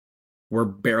we're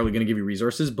barely going to give you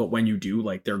resources, but when you do,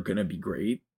 like, they're going to be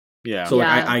great. Yeah. So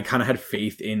like I kind of had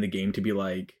faith in the game to be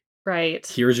like, right,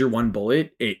 here's your one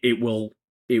bullet. It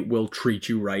will treat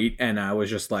you right. And I was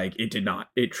just like, it did not.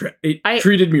 It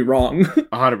treated me wrong.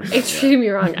 100%. It treated me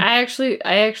wrong. I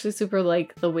actually super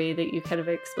like the way that you kind of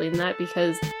explained that,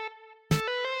 because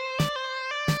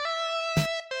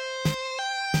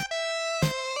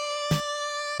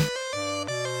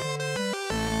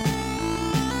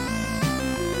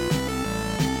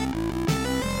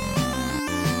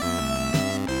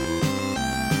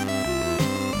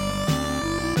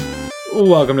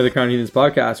Welcome to the Crown Heathens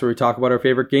podcast, where we talk about our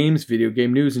favorite games, video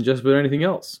game news, and just about anything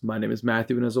else. My name is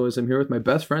Matthew, and as always, I'm here with my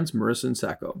best friends, Marissa and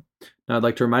Sacco. Now, I'd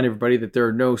like to remind everybody that there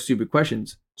are no stupid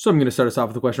questions, so I'm going to start us off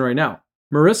with a question right now.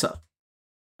 Marissa.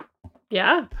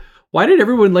 Yeah. Why did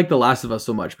everyone like The Last of Us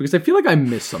so much? Because I feel like I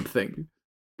missed something.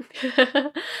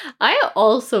 I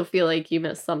also feel like you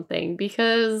missed something,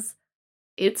 because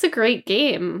it's a great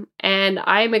game, and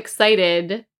I'm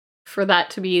excited for that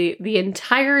to be the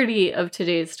entirety of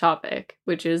today's topic,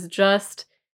 which is just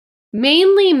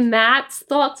mainly Matt's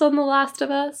thoughts on The Last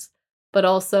of Us, but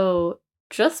also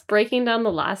just breaking down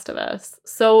The Last of Us.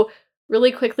 So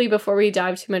really quickly, before we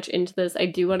dive too much into this, I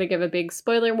do want to give a big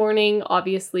spoiler warning.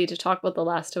 Obviously, to talk about The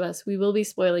Last of Us, we will be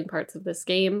spoiling parts of this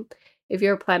game. If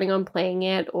you're planning on playing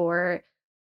it or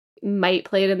might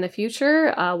play it in the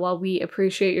future, while we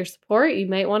appreciate your support, you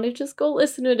might want to just go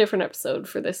listen to a different episode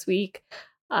for this week.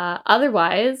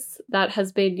 Otherwise, that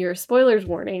has been your spoilers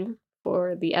warning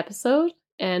for the episode.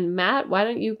 And Matt, why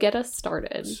don't you get us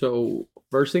started? So,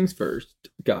 first things first,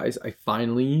 guys, I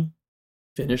finally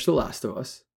finished The Last of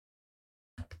Us.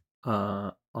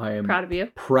 I am Proud of you.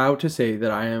 Proud to say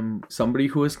that I am somebody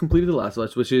who has completed The Last of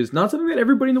Us, which is not something that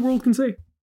everybody in the world can say.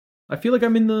 I feel like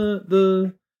I'm in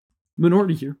the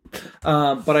minority here.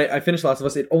 But I finished Last of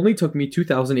Us. It only took me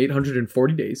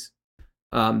 2,840 days.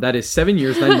 That is 7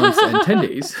 years, 9 months, and 10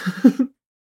 days.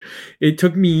 It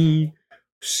took me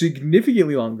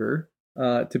significantly longer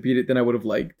to beat it than I would have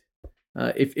liked.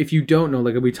 If you don't know,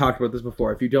 like we talked about this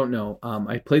before, if you don't know,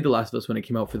 I played The Last of Us when it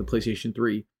came out for the PlayStation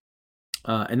 3.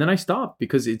 And then I stopped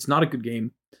because it's not a good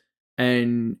game.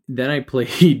 And then I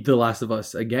played The Last of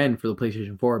Us again for the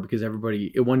PlayStation 4 because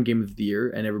it won Game of the Year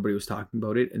and everybody was talking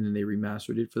about it. And then they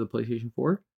remastered it for the PlayStation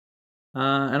 4.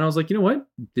 And I was like, you know what?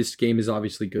 This game is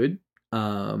obviously good.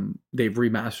 They've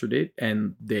remastered it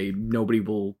and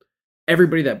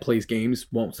everybody that plays games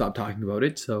won't stop talking about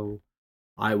it. So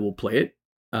I will play it.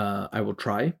 I will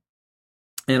try.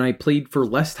 And I played for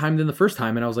less time than the first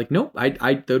time. And I was like, nope, I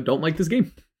don't like this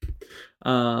game.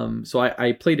 So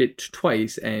I played it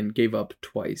twice and gave up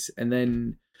twice. And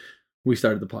then we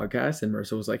started the podcast and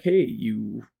Marissa was like, hey,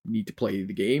 you need to play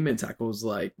the game. And Sacco was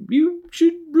like, you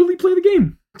should really play the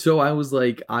game. So I was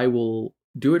like, I will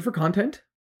do it for content.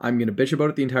 I'm going to bitch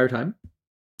about it the entire time.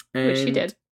 Which she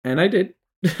did. And I did.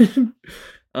 And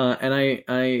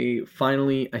I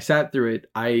finally sat through it.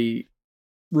 I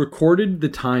recorded the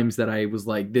times that I was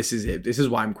like, this is it. This is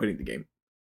why I'm quitting the game.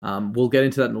 We'll get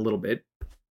into that in a little bit.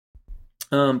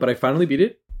 But I finally beat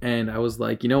it. And I was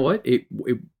like, you know what? It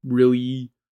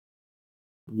really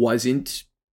wasn't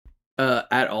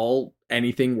at all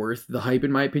anything worth the hype,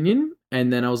 in my opinion.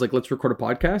 And then I was like, let's record a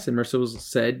podcast. And Marissa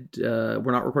said,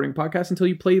 we're not recording a podcast until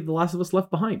you play The Last of Us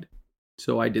Left Behind.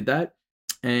 So I did that.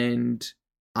 And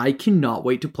I cannot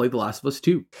wait to play The Last of Us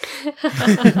 2.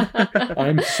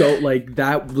 I'm so like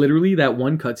that. Literally, that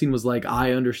one cutscene was like,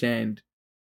 I understand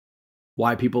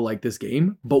why people like this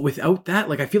game. But without that,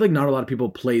 like, I feel like not a lot of people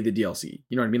play the DLC.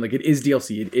 You know what I mean? Like, it is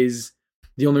DLC. It is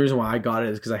the only reason why I got it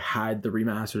is because I had the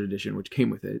remastered edition, which came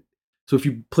with it. So if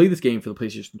you play this game for the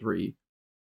PlayStation 3,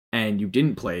 and you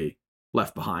didn't play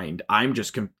Left Behind, I'm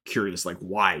just curious, like,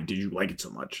 why did you like it so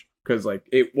much? Because, like,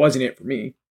 it wasn't it for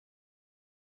me.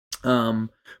 But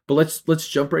let's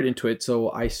jump right into it. So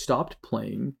I stopped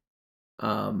playing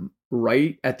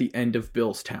right at the end of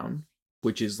Bill's Town,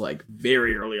 which is, like,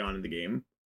 very early on in the game.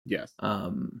 Yes.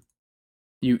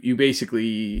 You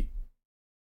basically,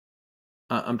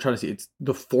 I'm trying to see, it's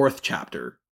the 4th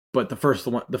chapter, but the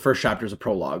first chapter is a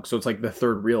prologue, so it's like the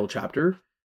 3rd real chapter.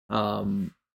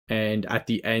 And at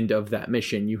the end of that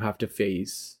mission, you have to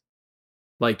face,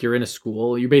 like, you're in a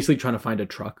school. You're basically trying to find a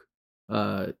truck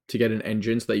to get an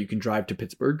engine so that you can drive to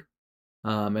Pittsburgh.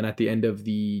 And at the end of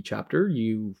the chapter,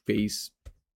 you face,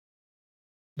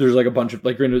 there's like a bunch of,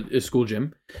 like, you're in a school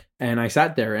gym. And I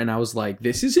sat there and I was like,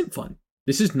 this isn't fun.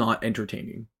 This is not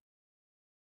entertaining.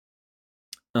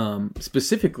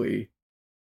 Specifically,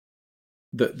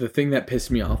 the thing that pissed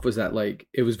me off was that, like,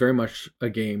 it was very much a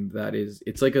game that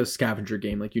it's like a scavenger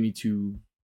game. Like, you need to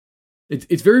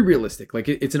it's very realistic. Like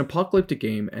it's an apocalyptic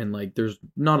game, and like there's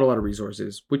not a lot of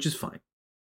resources, which is fine.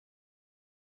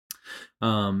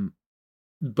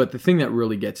 But the thing that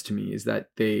really gets to me is that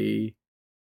they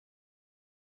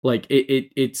like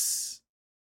it's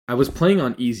I was playing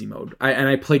on easy mode.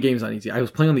 I play games on easy. I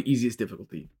was playing on the easiest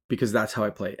difficulty because that's how I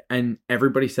play. And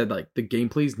everybody said like the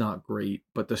gameplay's not great,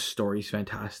 but the story's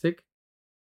fantastic.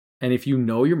 And if you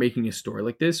know you're making a story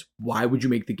like this, why would you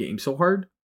make the game so hard?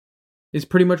 Is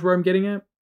pretty much where I'm getting at.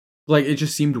 Like it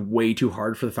just seemed way too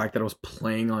hard for the fact that I was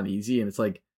playing on easy, and it's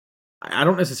like I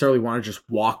don't necessarily want to just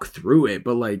walk through it,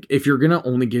 but like if you're gonna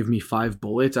only give me 5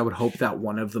 bullets, I would hope that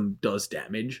one of them does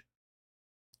damage.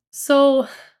 So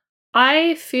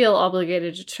I feel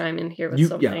obligated to chime in here with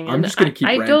something. Yeah, I'm just gonna keep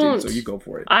ranting, so you go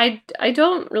for it. I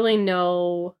don't really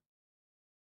know.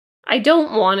 I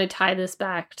don't want to tie this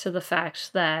back to the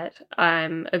fact that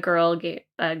I'm a girl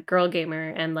gamer,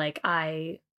 and like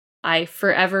I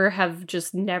forever have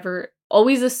just never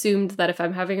always assumed that if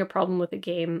I'm having a problem with a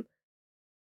game,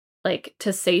 like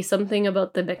to say something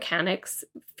about the mechanics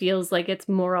feels like it's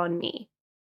more on me.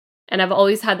 And I've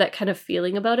always had that kind of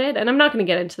feeling about it. And I'm not going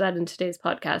to get into that in today's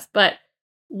podcast. But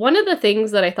one of the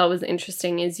things that I thought was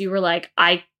interesting is you were like,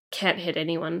 I can't hit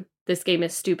anyone. This game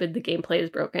is stupid. The gameplay is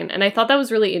broken. And I thought that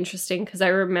was really interesting because I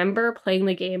remember playing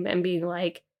the game and being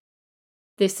like,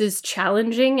 this is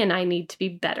challenging and I need to be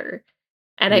better.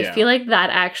 And I feel like that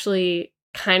actually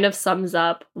kind of sums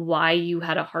up why you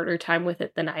had a harder time with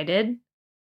it than I did.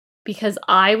 Because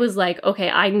I was like, okay,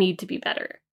 I need to be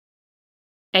better.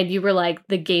 And you were like,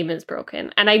 the game is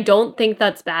broken. And I don't think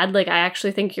that's bad. Like, I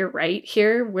actually think you're right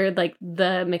here, where like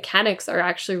the mechanics are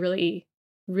actually really,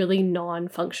 really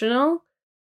non-functional.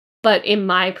 But in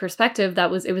my perspective, it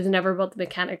was never about the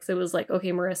mechanics. It was like,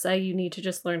 okay, Marissa, you need to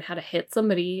just learn how to hit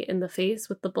somebody in the face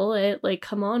with the bullet. Like,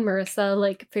 come on, Marissa,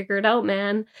 like, figure it out,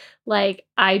 man. Like,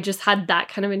 I just had that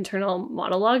kind of internal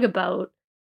monologue about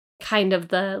kind of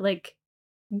the, like,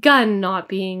 gun not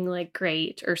being like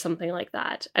great or something like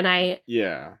that. And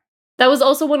that was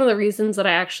also one of the reasons that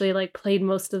I actually like played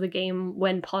most of the game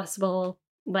when possible.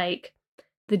 Like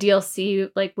the DLC,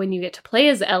 like when you get to play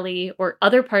as Ellie, or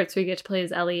other parts where you get to play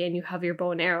as Ellie and you have your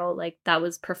bow and arrow, like that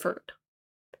was preferred.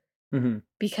 Mm-hmm.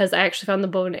 Because I actually found the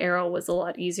bow and arrow was a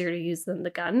lot easier to use than the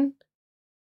gun.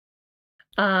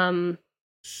 But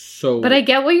I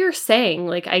get what you're saying.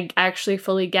 Like I actually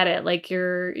fully get it. Like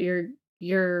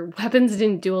your weapons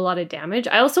didn't do a lot of damage.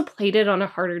 I also played it on a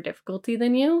harder difficulty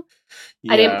than you.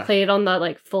 Yeah. I didn't play it on the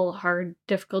like full hard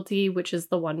difficulty, which is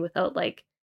the one without like,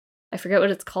 I forget what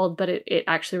it's called, but it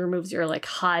actually removes your like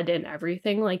HUD and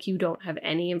everything. Like you don't have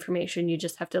any information. You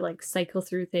just have to like cycle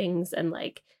through things, and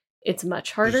like it's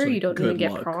much harder. Like, you don't even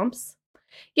get prompts.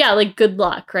 Yeah, like good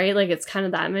luck, right? Like it's kind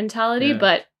of that mentality. Yeah.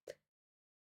 But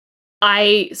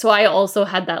I also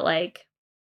had that like,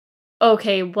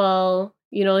 okay, well,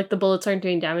 you know, like the bullets aren't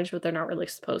doing damage, but they're not really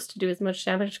supposed to do as much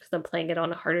damage because I'm playing it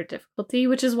on a harder difficulty,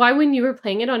 which is why when you were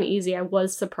playing it on easy, I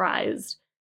was surprised.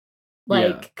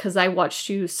 Like, because I watched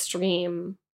you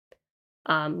stream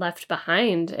Left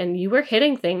Behind, and you were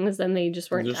hitting things and they just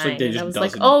weren't dying. Like, and I was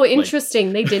like, oh,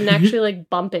 interesting. Like, they didn't actually like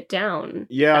bump it down.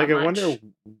 Yeah, like I wonder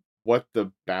what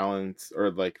the balance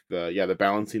or like the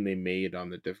balancing they made on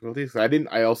the difficulties.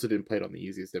 I also didn't play it on the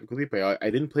easiest difficulty, but I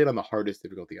didn't play it on the hardest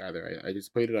difficulty either. I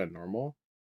just played it on normal.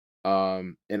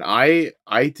 And I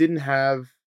didn't have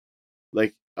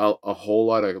like a whole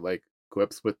lot of like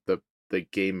quips with the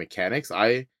game mechanics.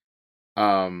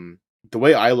 The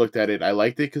way I looked at it, I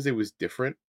liked it because it was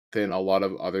different than a lot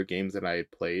of other games that I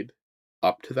had played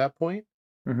up to that point.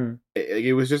 Mm-hmm.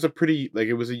 It was just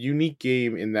it was a unique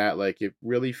game in that like it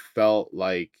really felt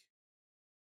like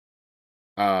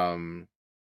you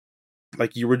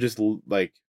were just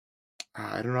like,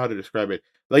 I don't know how to describe it.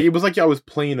 Like it was like I was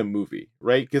playing a movie,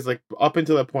 right? Because like up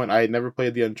until that point, I had never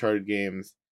played the Uncharted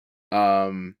games.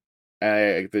 I don't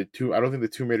think the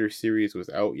Tomb Raider series was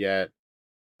out yet.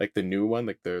 Like the new one,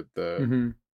 like the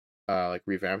like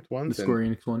revamped ones, the Square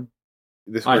Enix one.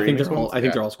 I think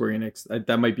they're all Square Enix.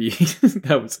 That might be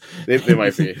that was they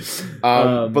might be.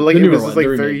 But like it was like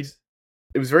very,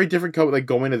 it was very different. Like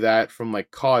going to that from like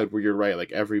COD, where you're right,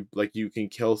 like you can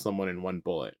kill someone in one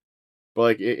bullet, but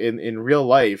like in real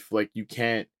life, like you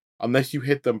can't unless you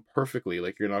hit them perfectly.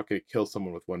 Like you're not gonna kill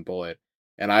someone with one bullet.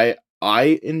 And I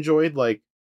enjoyed, like,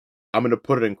 I'm gonna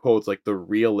put it in quotes, like the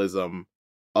realism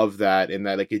of that, and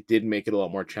that like it did make it a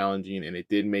lot more challenging, and it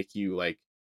did make you like,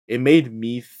 it made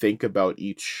me think about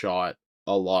each shot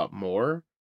a lot more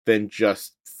than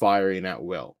just firing at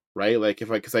will, right? Like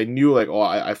because I knew like, oh,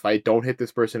 if I don't hit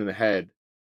this person in the head,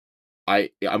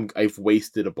 I've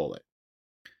wasted a bullet,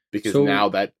 because now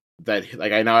that that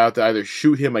like I now have to either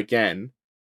shoot him again,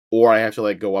 or I have to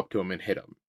like go up to him and hit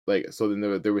him. Like so,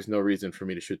 then there was no reason for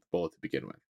me to shoot the bullet to begin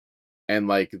with, and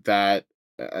like that.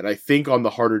 And I think on the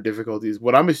harder difficulties,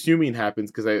 what I'm assuming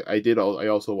happens, because I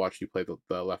also watched you play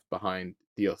the Left Behind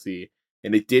DLC,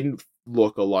 and it didn't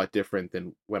look a lot different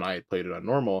than when I had played it on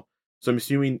normal. So I'm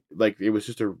assuming like it was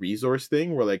just a resource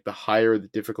thing where like the higher the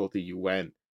difficulty you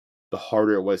went, the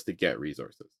harder it was to get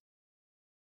resources.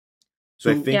 So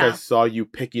I think I saw you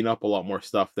picking up a lot more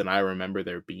stuff than I remember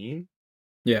there being.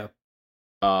 Yeah.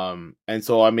 And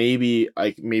so maybe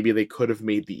they could have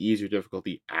made the easier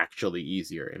difficulty actually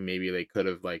easier, and maybe they could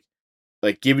have like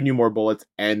given you more bullets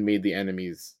and made the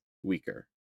enemies weaker,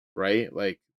 right?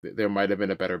 Like there might have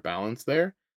been a better balance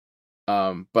there.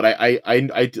 But I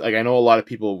know a lot of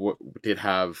people did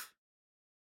have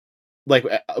like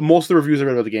most of the reviews I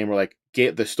read about the game were like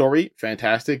the story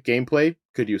fantastic, gameplay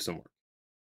could use some work.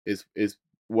 Is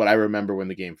what I remember when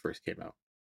the game first came out,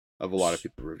 of a lot of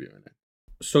people reviewing it.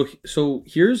 So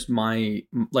here's my,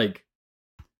 like,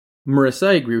 Marissa,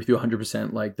 I agree with you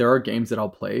 100%. Like, there are games that I'll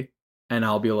play and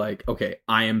I'll be like, okay,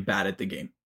 I am bad at the game.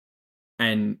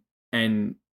 And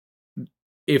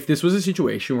if this was a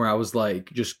situation where I was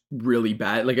like just really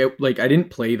bad, like I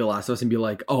didn't play The Last of Us and be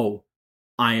like, oh,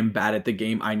 I am bad at the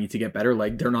game, I need to get better.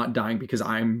 Like, they're not dying because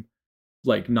I'm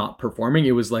like not performing.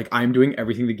 It was like I'm doing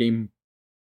everything the game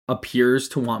appears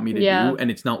to want me to do, and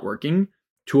it's not working,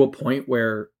 to a point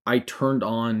where I turned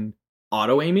on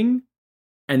auto aiming,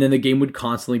 and then the game would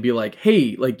constantly be like,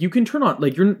 hey, like you can turn on,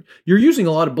 like you're using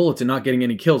a lot of bullets and not getting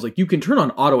any kills, like you can turn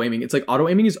on auto aiming. It's like auto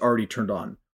aiming is already turned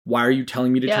on. Why are you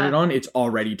telling me to turn it on? It's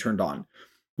already turned on.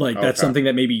 Like that's something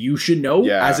that maybe you should know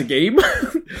as a game.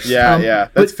 That's fair.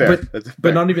 That's fair.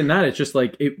 But not even that. It's just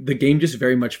like the game just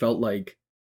very much felt like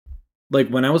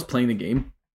when I was playing the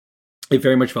game, it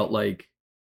very much felt like,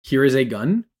 here is a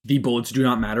gun. The bullets do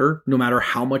not matter. No matter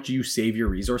how much you save your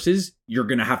resources, you're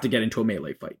going to have to get into a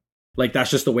melee fight. Like,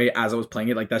 that's just the way, as I was playing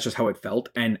it, like, that's just how it felt.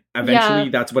 And eventually,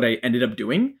 that's what I ended up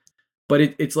doing. But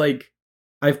it's like,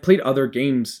 I've played other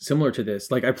games similar to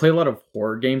this. Like, I play a lot of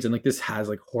horror games, and, like, this has,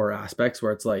 like, horror aspects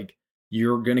where it's like,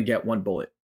 you're going to get one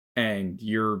bullet, and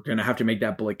you're going to have to make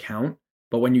that bullet count.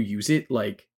 But when you use it,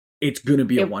 like, it's going to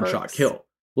be a one-shot kill.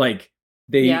 Like,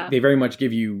 they very much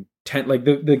give you 10, like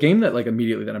the game that like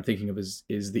immediately that I'm thinking of is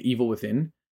The Evil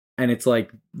Within, and it's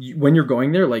like when you're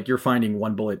going there, like you're finding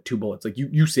 1 bullet, 2 bullets, like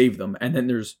you save them, and then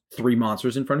there's 3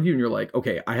 monsters in front of you, and you're like,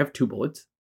 okay, I have 2 bullets,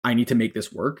 I need to make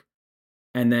this work.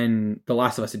 And then The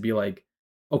Last of Us would be like,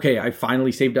 okay, I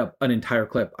finally saved up an entire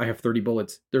clip, I have 30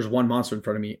 bullets, there's 1 monster in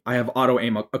front of me, I have auto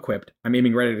aim equipped, I'm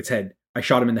aiming right at its head, I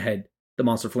shot him in the head, the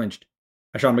monster flinched,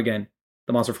 I shot him again,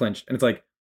 the monster flinched. And it's like,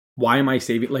 why am I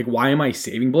saving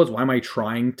bullets? Why am I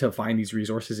trying to find these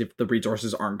resources if the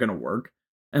resources aren't going to work?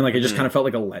 And like, it just kind of felt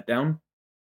like a letdown.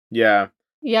 Yeah.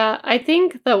 Yeah, I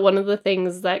think that one of the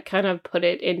things that kind of put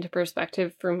it into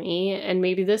perspective for me, and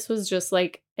maybe this was just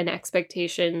like an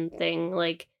expectation thing,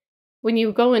 like when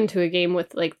you go into a game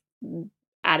with like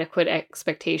adequate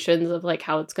expectations of like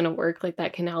how it's going to work, like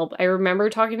that can help. I remember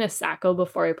talking to Sacco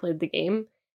before I played the game,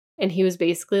 and he was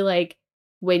basically like,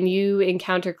 when you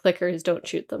encounter clickers, don't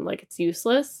shoot them. Like, it's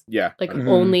useless. Yeah. Like,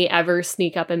 only ever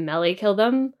sneak up and melee kill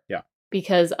them. Yeah.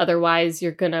 Because otherwise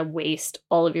you're gonna waste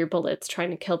all of your bullets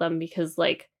trying to kill them, because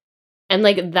like, and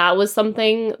like that was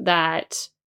something that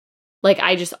like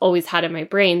I just always had in my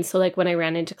brain. So like when I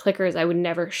ran into clickers, I would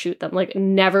never shoot them. Like,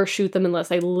 never shoot them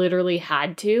unless I literally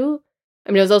had to.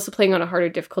 I mean, I was also playing on a harder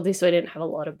difficulty, so I didn't have a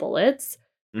lot of bullets.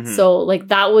 So like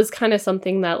that was kind of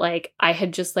something that like I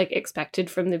had just like expected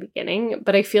from the beginning.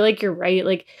 But I feel like you're right.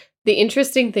 Like, the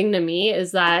interesting thing to me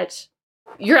is that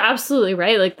you're absolutely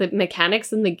right. Like, the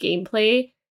mechanics and the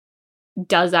gameplay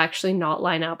does actually not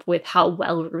line up with how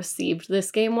well received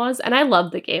this game was. And I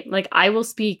love the game. Like, I will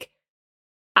speak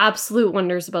absolute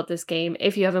wonders about this game.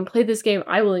 If you haven't played this game,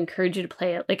 I will encourage you to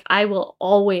play it. Like, I will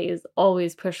always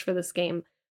push for this game.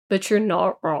 But you're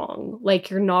not wrong. Like,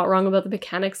 you're not wrong about the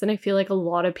mechanics. And I feel like a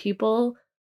lot of people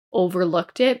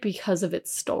overlooked it because of its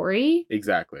story.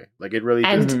 Exactly. Like, it really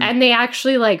and they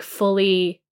actually like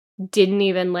fully didn't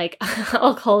even like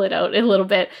I'll call it out a little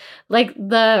bit. Like,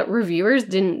 the reviewers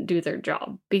didn't do their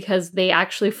job because they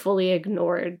actually fully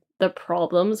ignored the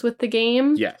problems with the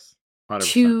game. Yes.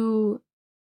 100%. To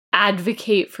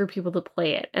advocate for people to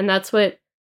play it. And that's what,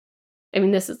 I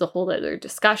mean, this is a whole other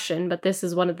discussion, but this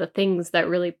is one of the things that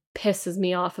really pisses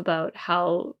me off about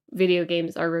how video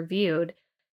games are reviewed.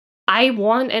 I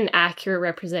want an accurate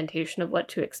representation of what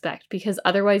to expect, because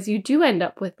otherwise you do end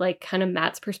up with like kind of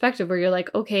Matt's perspective where you're like,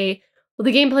 okay, well,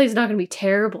 the gameplay is not going to be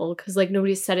terrible because like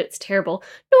nobody said it's terrible.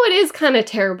 No, it is kind of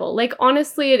terrible. Like,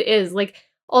 honestly, it is. Like,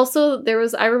 Also,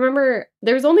 I remember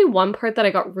there was only one part that I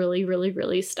got really, really,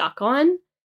 really stuck on,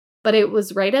 but it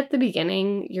was right at the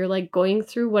beginning. You're like going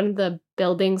through one of the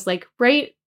buildings, like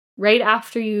right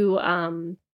after you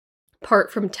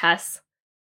part from Tess,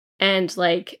 and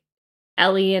like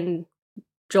Ellie and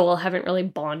Joel haven't really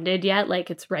bonded yet.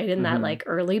 Like it's right in that like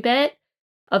early bit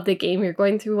of the game. You're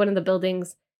going through one of the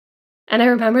buildings, and I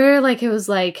remember like it was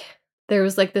like there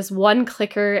was like this one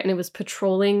clicker and it was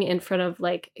patrolling in front of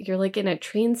like, you're like in a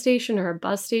train station or a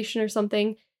bus station or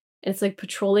something. And it's like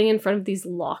patrolling in front of these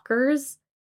lockers.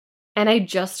 And I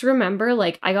just remember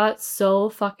like I got so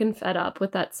fucking fed up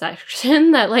with that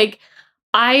section that like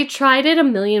I tried it a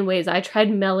million ways. I tried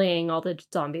meleeing all the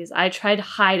zombies. I tried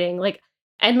hiding. Like,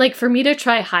 and like for me to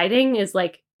try hiding is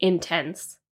like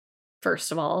intense, first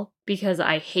of all, because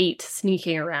I hate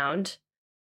sneaking around.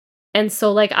 And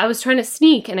so, like, I was trying to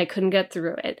sneak and I couldn't get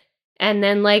through it. And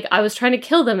then, like, I was trying to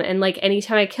kill them. And, like,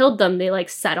 anytime I killed them, they, like,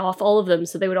 set off all of them.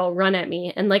 So they would all run at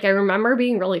me. And, like, I remember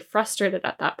being really frustrated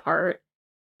at that part.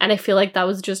 And I feel like that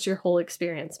was just your whole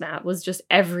experience, Matt, was just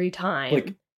every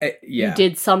time you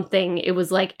did something, it was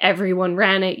like everyone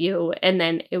ran at you. And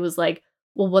then it was like,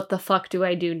 well, what the fuck do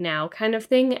I do now kind of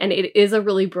thing. And it is a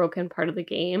really broken part of the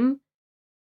game.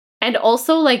 And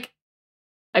also, like,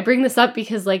 I bring this up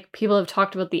because, like, people have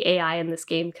talked about the AI in this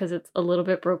game because it's a little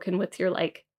bit broken with your,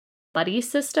 like, buddy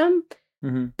system.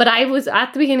 But I was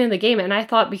at the beginning of the game and I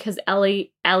thought because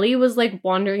Ellie was, like,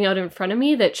 wandering out in front of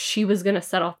me that she was going to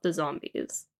set off the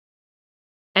zombies.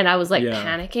 And I was, like,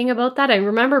 panicking about that. I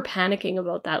remember panicking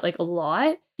about that, like, a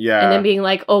lot. Yeah. And then being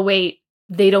like, oh, wait,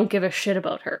 they don't give a shit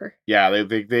about her. Yeah,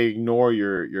 they ignore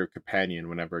your companion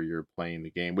whenever you're playing the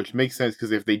game, which makes sense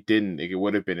because if they didn't, it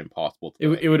would have been impossible. It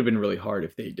would have been really hard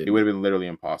if they did. It would have been literally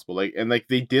impossible. Like, and like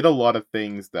they did a lot of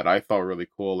things that I thought were really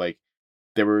cool. Like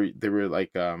they were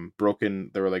like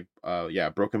broken. There were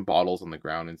like broken bottles on the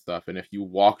ground and stuff. And if you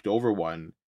walked over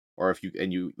one, or if you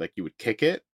would kick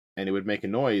it and it would make a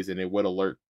noise and it would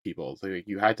alert people. So like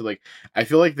you had to like. I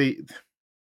feel like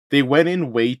they went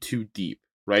in way too deep.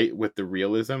 Right, with the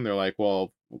realism, they're like,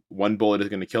 well, one bullet is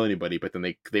going to kill anybody, but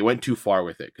then they went too far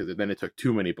with it because then it took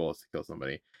too many bullets to kill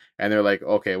somebody. And they're like,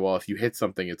 okay, well, if you hit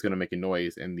something, it's going to make a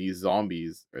noise, and these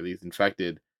zombies or these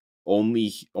infected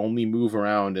only move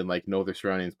around and like know their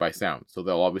surroundings by sound, so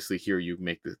they'll obviously hear you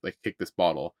make this, like, kick this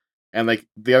bottle. And like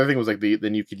the other thing was like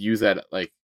then you could use that,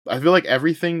 like, I feel like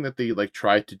everything that they like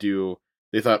tried to do,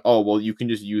 they thought, oh, well, you can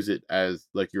just use it as,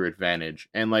 like, your advantage.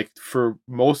 And, like, for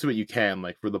most of it, you can.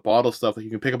 Like, for the bottle stuff, like,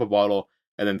 you can pick up a bottle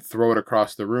and then throw it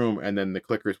across the room, and then the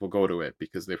clickers will go to it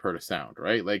because they've heard a sound,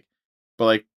 right? Like, but,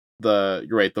 like, you're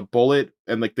right, the bullet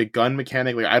and, like, the gun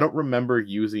mechanic, like, I don't remember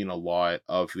using a lot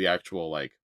of the actual,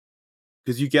 like,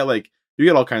 because you get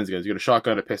all kinds of guns. You get a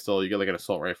shotgun, a pistol, you get, like, an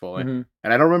assault rifle. And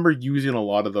I don't remember using a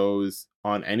lot of those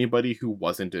on anybody who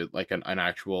wasn't, like, an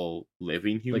actual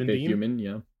living human being. Like a human,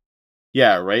 yeah.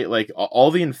 Yeah, right? Like,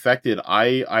 all the infected,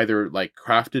 I either, like,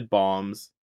 crafted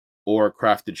bombs or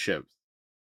crafted ships.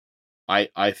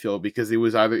 I feel, because it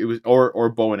was or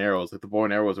bow and arrows. Like, the bow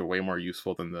and arrows are way more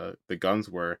useful than the guns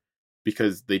were,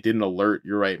 because they didn't alert.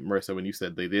 You're right, Marissa, when you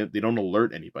said they don't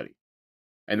alert anybody.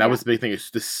 And that was the big thing.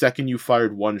 It's the second you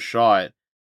fired one shot,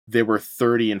 there were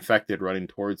 30 infected running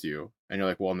towards you. And you're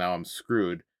like, well, now I'm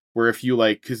screwed. Where if you,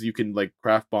 like, because you can, like,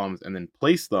 craft bombs and then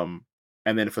place them,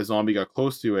 and then if a zombie got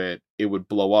close to it, it would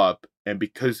blow up. And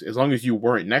because as long as you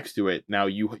weren't next to it, now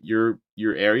your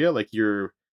area, like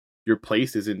your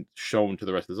place, isn't shown to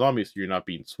the rest of the zombies, so you're not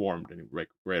being swarmed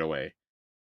right away.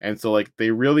 And so, like,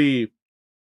 they really,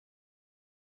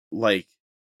 like,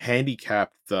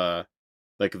 handicapped the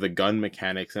gun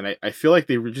mechanics, and I feel like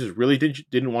they just really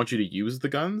didn't want you to use the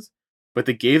guns, but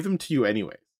they gave them to you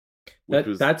anyway.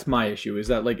 That's my issue, is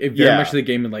that, like, it very much the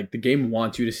game, and, like, the game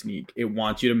wants you to sneak. It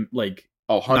wants you to, like,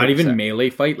 100%. Not even melee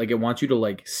fight. Like, it wants you to,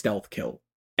 like, stealth kill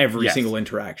every single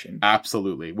interaction.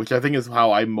 Absolutely. Which I think is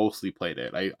how I mostly played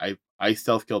it. I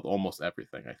stealth killed almost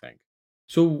everything, I think.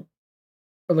 So,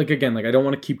 like, again, like, I don't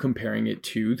want to keep comparing it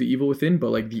to The Evil Within, but,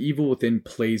 like, The Evil Within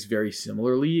plays very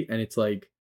similarly, and it's like,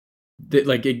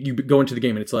 you go into the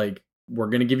game and it's like, we're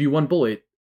going to give you one bullet,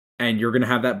 and you're going to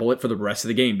have that bullet for the rest of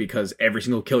the game, because every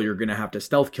single kill you're going to have to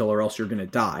stealth kill, or else you're going to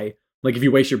die. Like, if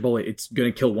you waste your bullet, it's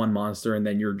going to kill one monster, and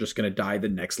then you're just going to die the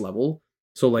next level.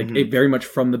 So, like, it very much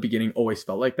from the beginning always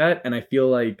felt like that. And I feel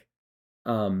like,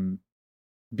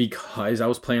 because I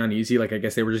was playing on easy, like, I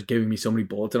guess they were just giving me so many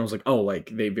bullets, and I was like, oh, like,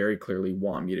 they very clearly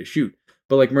want me to shoot.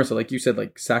 But, like, Marissa, like you said,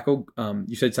 like, Sacco,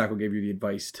 you said Sacco gave you the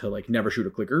advice to, like, never shoot a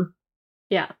clicker.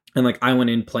 Yeah. And, like, I went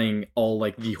in playing all,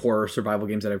 like, the horror survival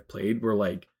games that I've played where,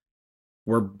 like,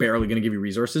 we're barely going to give you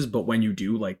resources, but when you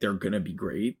do, like, they're going to be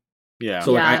great. Yeah.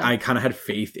 So like I kind of had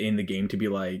faith in the game to be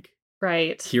like,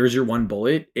 right, here's your one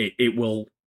bullet. It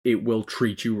will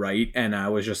treat you right. And I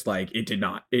was just like, it did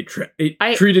not. It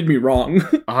treated me wrong.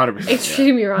 100%. It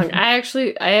treated me wrong. I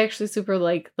actually super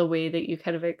like the way that you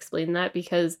kind of explained that,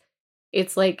 because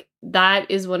it's like that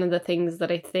is one of the things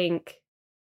that I think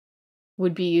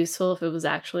would be useful if it was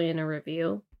actually in a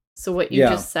review. So what you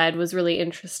just said was really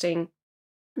interesting.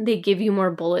 They give you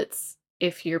more bullets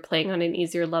if you're playing on an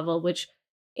easier level, which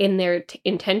in their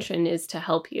intention is to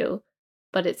help you,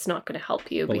 but it's not going to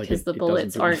help you because the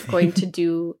bullets aren't going to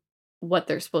do what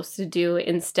they're supposed to do.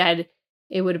 Instead,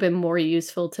 it would have been more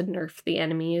useful to nerf the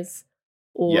enemies,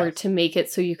 or to make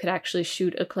it so you could actually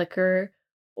shoot a clicker,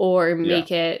 or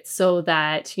make it so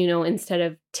that, you know, instead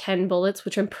of 10 bullets,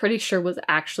 which I'm pretty sure was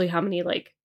actually how many,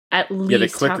 like at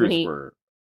least the clickers how many were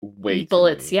way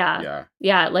bullets. Too many.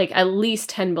 Yeah, like at least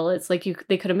 10 bullets. Like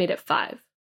they could have made it 5.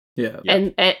 Yeah.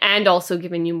 And also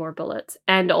given you more bullets,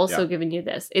 and also given you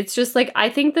this. It's just like, I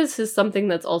think this is something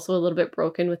that's also a little bit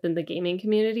broken within the gaming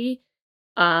community.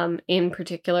 In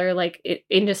particular, like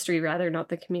industry rather, not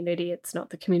the community. It's not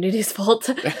the community's fault.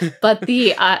 But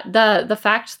the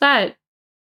fact that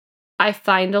I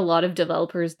find a lot of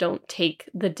developers don't take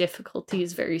the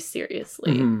difficulties very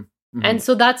seriously. Mm-hmm. Mm-hmm. And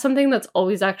so that's something that's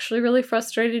always actually really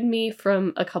frustrated me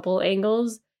from a couple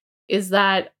angles, is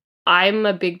that I'm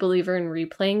a big believer in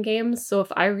replaying games. So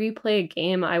if I replay a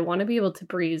game, I want to be able to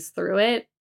breeze through it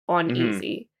on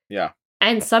easy. Yeah.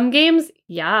 And some games,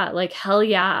 like hell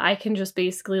yeah, I can just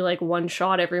basically like one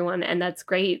shot everyone, and that's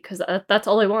great, because that's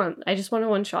all I want. I just want to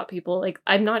one shot people. Like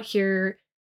I'm not here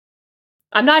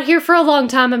for a long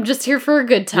time. I'm just here for a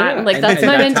good time. Yeah, like that's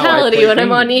my mentality when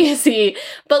I'm on easy.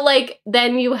 But like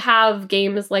then you have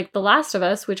games like The Last of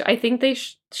Us, which I think they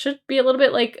should be a little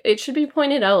bit like, it should be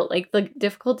pointed out, like the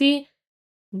difficulty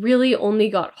really only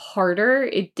got harder.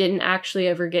 It didn't actually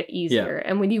ever get easier.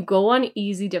 And when you go on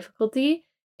easy difficulty,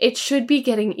 it should be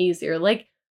getting easier. Like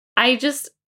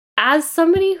as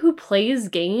somebody who plays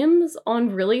games on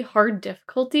really hard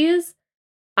difficulties,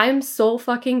 I'm so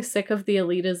fucking sick of the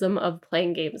elitism of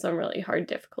playing games on really hard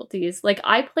difficulties. Like,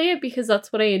 I play it because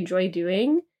that's what I enjoy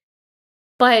doing.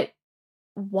 But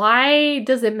why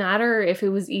does it matter if it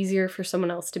was easier for someone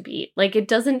else to beat? Like, it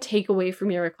doesn't take away from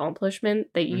your accomplishment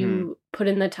that you put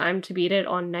in the time to beat it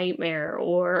on Nightmare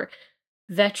or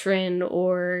Veteran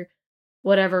or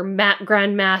whatever,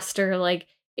 Grandmaster. Like,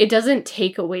 it doesn't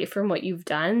take away from what you've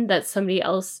done that somebody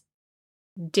else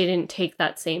didn't take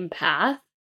that same path.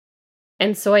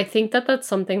 And so I think that that's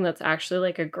something that's actually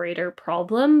like a greater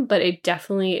problem, but it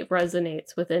definitely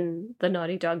resonates within the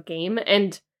Naughty Dog game.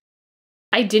 And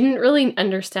I didn't really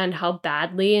understand how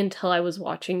badly until I was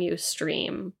watching you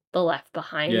stream the Left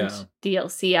Behind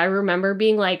DLC. I remember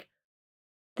being like,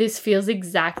 this feels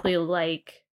exactly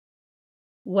like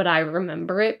what I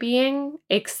remember it being,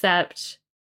 except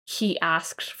he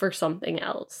asked for something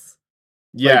else.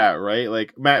 Yeah, right?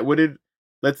 Like, Matt,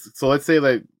 let's say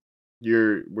like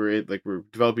we're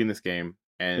developing this game,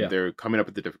 and they're coming up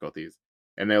with the difficulties,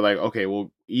 and they're like, okay,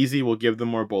 well, easy, we'll give them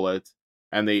more bullets,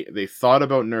 and they thought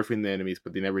about nerfing the enemies,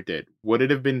 but they never did. Would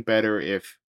it have been better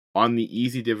if on the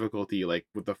easy difficulty, like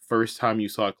with the first time you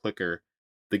saw a clicker,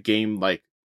 the game like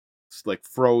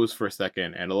froze for a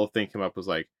second, and a little thing came up, was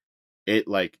like, it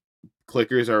like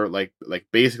clickers are like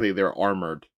basically they're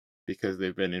armored because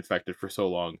they've been infected for so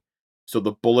long, so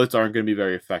the bullets aren't going to be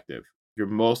very effective. Your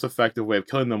most effective way of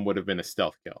killing them would have been a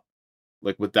stealth kill.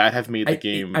 Like, would that have made the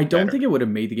game I don't better? think it would have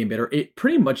made the game better. It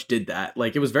pretty much did that.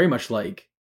 Like, it was very much like,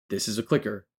 this is a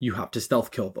clicker, you have to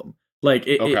stealth kill them. Like,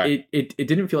 it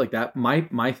didn't feel like that.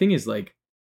 My thing is, like,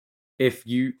 if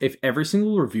every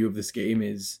single review of this game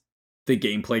is the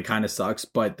gameplay kind of sucks,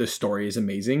 but the story is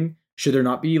amazing, should there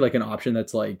not be like an option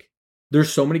that's like,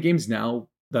 there's so many games now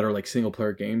that are like single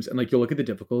player games, and like you'll look at the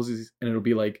difficulties and it'll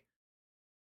be like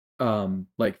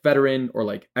veteran or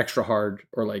like extra hard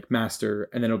or like master,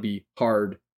 and then it'll be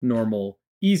hard, normal,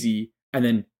 easy, and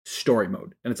then story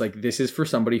mode. And it's like, this is for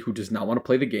somebody who does not want to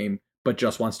play the game but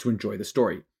just wants to enjoy the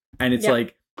story. And it's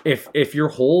like, if your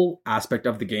whole aspect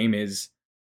of the game is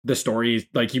the story,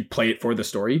 like you play it for the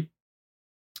story,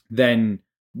 then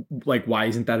like, why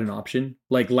isn't that an option?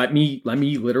 Like, let me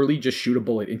literally just shoot a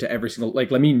bullet into every single, like,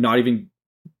 let me not even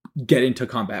get into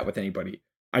combat with anybody.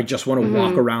 I just want to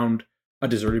walk around a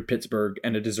deserted Pittsburgh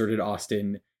and a deserted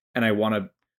Austin, and I want to,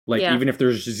 like, even if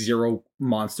there's just 0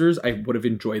 monsters, I would have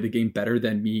enjoyed the game better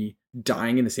than me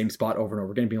dying in the same spot over and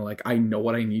over again, being like, I know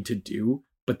what I need to do,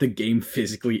 but the game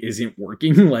physically isn't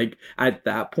working. Like, at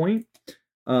that point,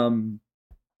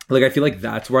 like, I feel like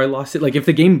that's where I lost it. Like, if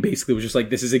the game basically was just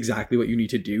like, this is exactly what you need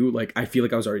to do, like, I feel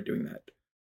like I was already doing that.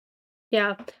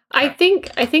 Yeah. I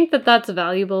think that that's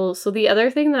valuable. So the other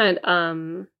thing that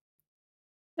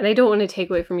and I don't want to take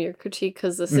away from your critique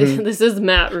because this is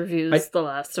Matt reviews The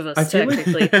Last of Us. I feel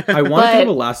technically, I want to have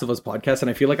a Last of Us podcast,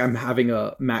 and I feel like I'm having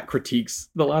a Matt critiques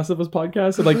The Last of Us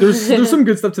podcast. And like, there's some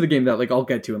good stuff to the game that like I'll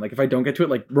get to, and like if I don't get to it,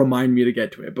 like remind me to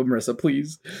get to it. But Marissa,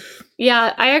 please.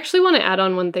 Yeah, I actually want to add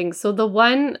on one thing. So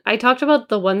I talked about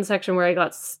the one section where I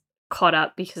got caught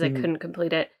up because I couldn't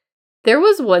complete it. There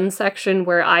was one section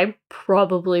where I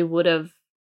probably would have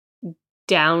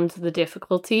downed the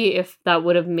difficulty if that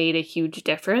would have made a huge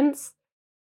difference,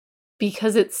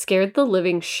 because it scared the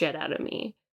living shit out of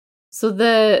me. So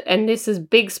and this is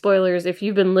big spoilers if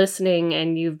you've been listening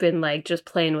and you've been like just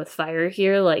playing with fire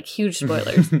here, like huge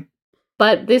spoilers.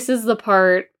 But this is the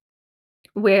part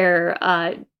where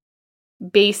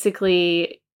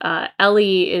basically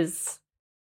Ellie is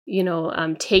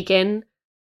taken.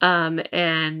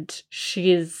 And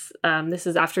she's, this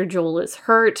is after Joel is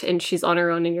hurt and she's on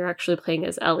her own and you're actually playing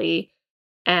as Ellie.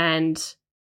 And,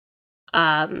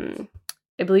 I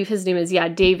believe his name is,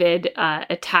 David,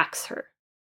 attacks her.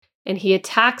 And he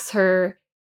attacks her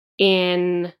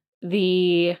in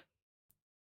a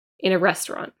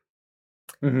restaurant.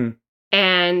 Mm-hmm.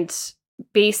 And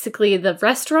basically the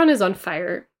restaurant is on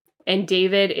fire and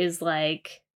David is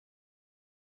like,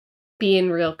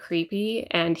 being real creepy,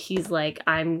 and he's like,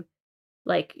 I'm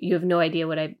like, you have no idea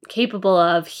what I'm capable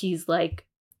of. He's like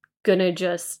gonna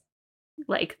just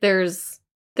like there's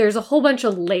a whole bunch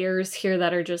of layers here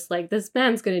that are just like, this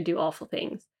man's gonna do awful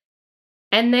things.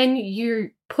 And then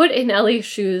you're put in Ellie's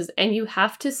shoes and you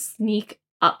have to sneak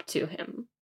up to him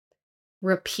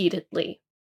repeatedly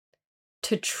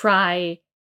to try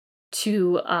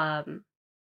to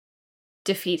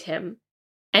defeat him.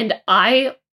 And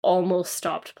I almost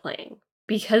stopped playing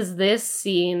because this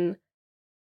scene,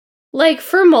 like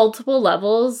for multiple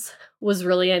levels, was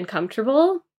really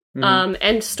uncomfortable.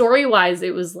 And story-wise,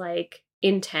 it was like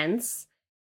intense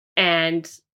and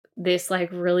this like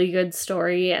really good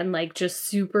story and like just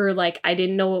super like I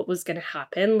didn't know what was gonna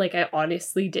happen. Like I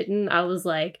honestly didn't. I was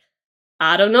like,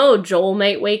 I don't know, Joel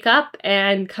might wake up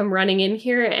and come running in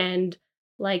here and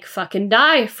like fucking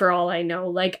die for all I know.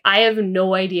 Like I have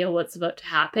no idea what's about to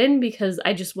happen because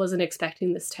I just wasn't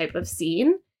expecting this type of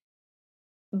scene.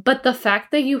 But the fact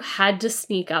that you had to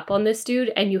sneak up on this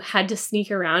dude and you had to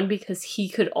sneak around because he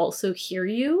could also hear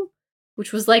you,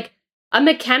 which was like a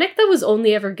mechanic that was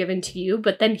only ever given to you,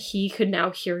 but then he could now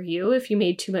hear you if you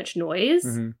made too much noise.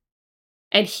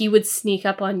 And he would sneak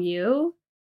up on you.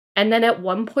 And then at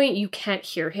one point you can't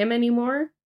hear him anymore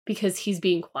because he's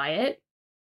being quiet.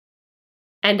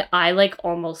 And I like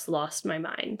almost lost my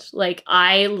mind. Like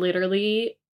I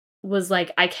literally was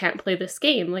like, I can't play this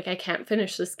game. Like I can't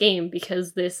finish this game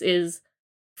because this is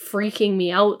freaking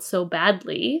me out so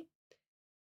badly.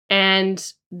 And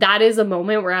that is a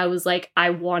moment where I was like, I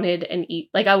wanted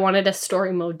I wanted a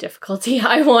story mode difficulty.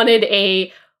 I wanted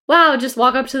just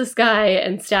walk up to this guy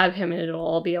and stab him and it'll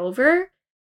all be over.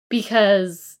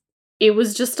 Because it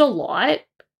was just a lot.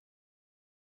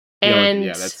 And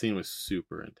that scene was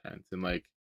super intense. And like,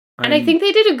 and I think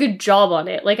they did a good job on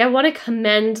it. Like, I want to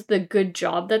commend the good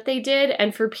job that they did.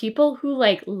 And for people who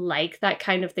like that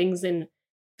kind of things in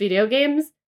video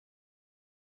games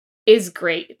is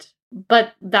great.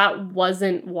 But that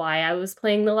wasn't why I was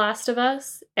playing The Last of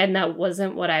Us. And that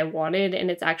wasn't what I wanted. And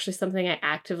it's actually something I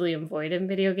actively avoid in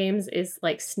video games is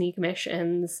like sneak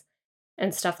missions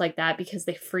and stuff like that because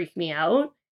they freak me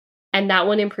out. And that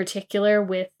one in particular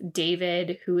with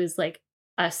David, who is like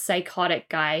a psychotic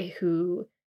guy who,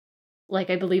 like,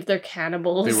 I believe they're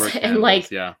cannibals. They were cannibals, and like,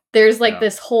 there's like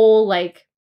this whole like,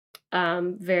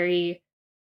 very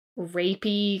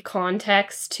rapey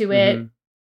context to it.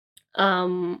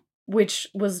 Which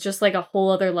was just like a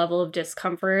whole other level of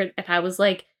discomfort. And I was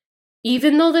like,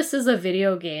 even though this is a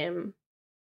video game,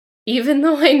 even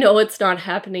though I know it's not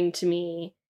happening to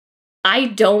me, I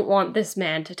don't want this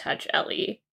man to touch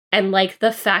Ellie. And like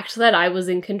the fact that I was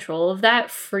in control of that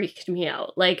freaked me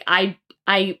out. Like I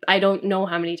don't know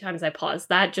how many times I paused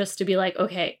that just to be like,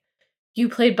 okay, you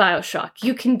played BioShock.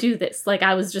 You can do this. Like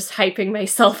I was just hyping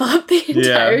myself up the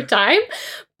entire time,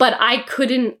 but I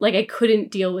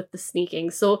couldn't deal with the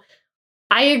sneaking. So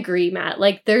I agree, Matt.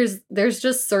 Like there's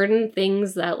just certain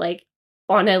things that like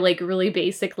on a like really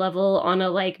basic level, on a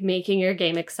like making your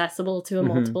game accessible to a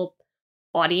multiple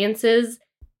audiences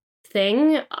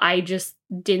thing, I just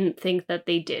didn't think that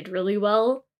they did really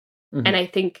well. And I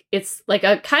think it's like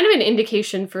a kind of an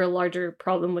indication for a larger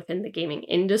problem within the gaming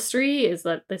industry is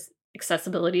that this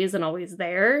accessibility isn't always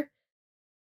there.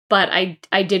 But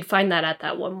I did find that at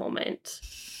that one moment.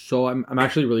 So I'm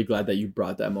actually really glad that you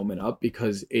brought that moment up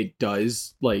because it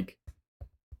does like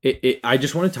I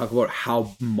just want to talk about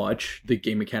how much the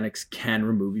game mechanics can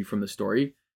remove you from the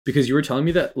story, because you were telling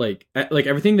me that like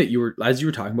everything that as you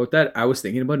were talking about that, I was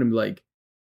thinking about it and like,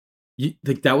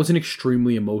 that was an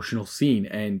extremely emotional scene,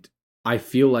 and I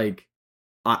feel like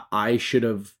I should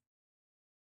have,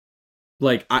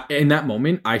 like, in that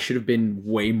moment I should have been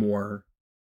way more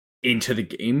into the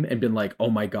game and been like,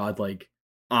 oh my god, like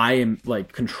I am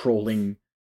like controlling,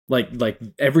 like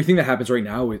everything that happens right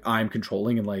now I'm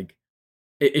controlling, and like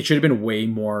it should have been way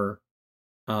more,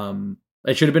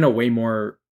 it should have been a way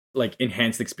more like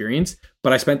enhanced experience.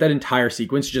 But I spent that entire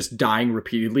sequence just dying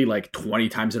repeatedly like 20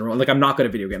 times in a row. Like, I'm not good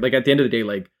at video games. Like, at the end of the day,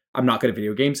 like, I'm not good at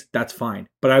video games. That's fine.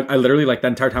 But I literally, like, that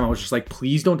entire time I was just like,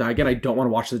 please don't die again. I don't want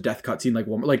to watch the death cutscene like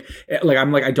one more. Like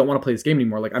I'm like, I don't want to play this game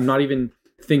anymore. Like, I'm not even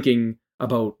thinking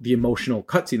about the emotional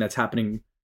cutscene that's happening.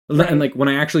 Right. And like when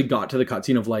I actually got to the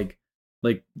cutscene of like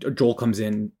Joel comes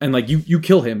in and like you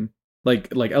kill him,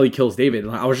 like Ellie kills David,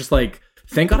 and I was just like,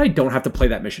 thank God I don't have to play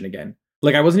that mission again.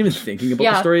 Like, I wasn't even thinking about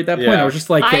the story at that point. I was just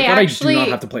like, thank God I do not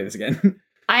have to play this again.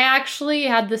 I actually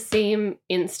had the same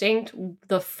instinct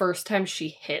the first time she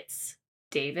hits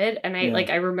David, and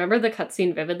I remember the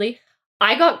cutscene vividly.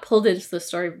 I got pulled into the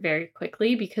story very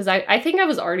quickly because I think I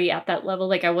was already at that level.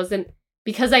 Like, I wasn't,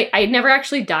 because I never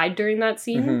actually died during that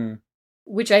scene,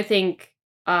 which I think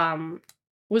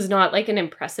was not like an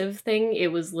impressive thing. It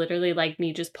was literally like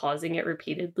me just pausing it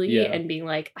repeatedly and being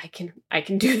like, I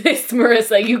can do this,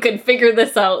 Marissa. You can figure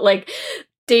this out. Like,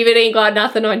 David ain't got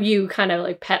nothing on you, kind of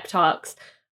like pep talks.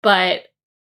 But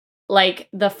like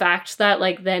the fact that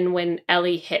like then when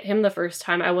Ellie hit him the first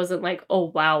time, I wasn't like, oh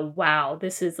wow,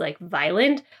 this is like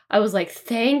violent. I was like,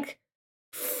 thank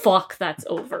fuck that's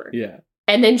over. Yeah.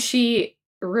 And then she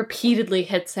repeatedly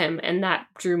hits him, and that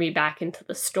drew me back into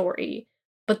the story.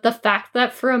 But the fact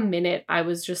that for a minute I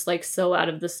was just like so out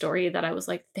of the story that I was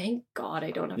like, thank God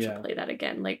I don't have to play that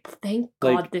again. Like, thank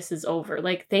God this is over.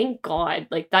 Like, thank God.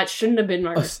 Like, that shouldn't have been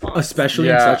my response. Especially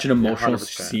in such an emotional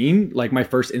scene. Like, my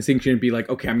first instinct shouldn't be like,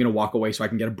 okay, I'm going to walk away so I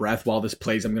can get a breath while this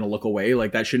plays. I'm going to look away.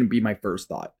 Like, that shouldn't be my first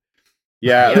thought.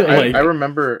 Yeah, I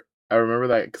remember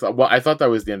that because, well, I thought that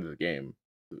was the end of the game.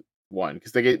 One,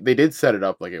 because they did set it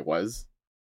up like it was.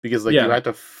 Because, like, you had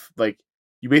to,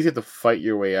 you basically have to fight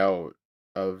your way out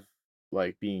of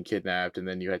like being kidnapped, and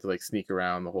then you had to like sneak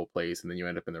around the whole place, and then you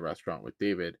end up in the restaurant with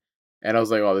David. And I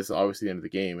was like, oh, this is obviously the end of the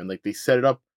game. And like they set it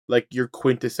up like your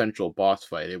quintessential boss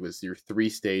fight. It was your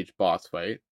 3-stage boss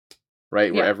fight,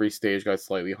 right? Where every stage got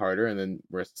slightly harder, and then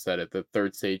Marissa said at the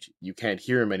third stage you can't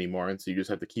hear him anymore, and so you just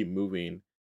have to keep moving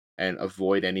and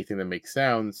avoid anything that makes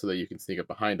sound so that you can sneak up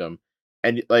behind him.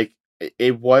 And like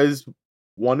it was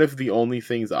one of the only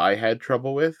things I had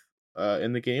trouble with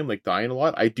in the game, like dying a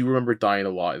lot. I do remember dying a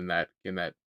lot in that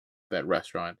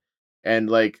restaurant, and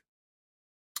like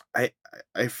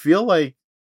I feel like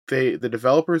the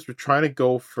developers were trying to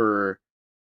go for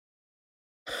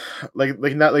like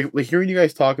not like hearing you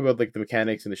guys talk about like the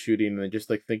mechanics and the shooting, and then just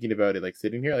like thinking about it, like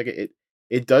sitting here, like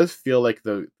it does feel like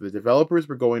the developers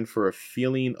were going for a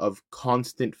feeling of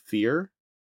constant fear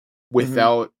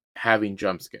without having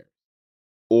jump scares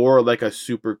or like a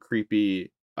super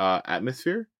creepy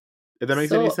atmosphere. If that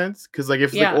makes any sense? Because like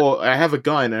if like, oh, I have a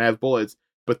gun and I have bullets,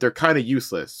 but they're kind of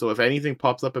useless. So if anything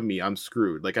pops up at me, I'm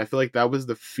screwed. Like I feel like that was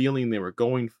the feeling they were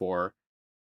going for.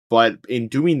 But in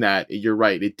doing that, you're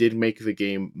right. It did make the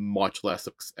game much less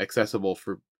accessible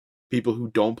for people who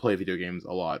don't play video games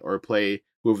a lot, or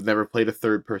who have never played a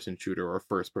third-person shooter or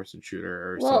first-person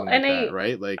shooter or something like that.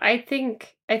 Right? Like I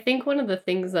think one of the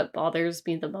things that bothers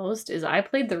me the most is I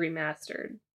played the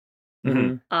remastered.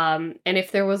 And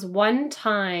if there was one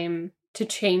time to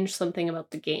change something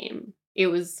about the game, it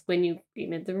was when you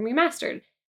made the remastered.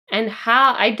 And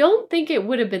how I don't think it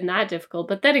would have been that difficult,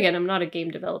 but then again, I'm not a game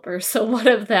developer, so one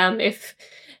of them, if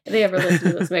they ever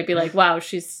listen to this, might be like, wow,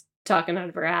 she's talking out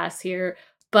of her ass here.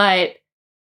 But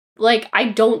like, I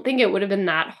don't think it would have been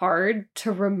that hard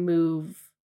to remove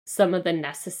some of the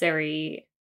necessary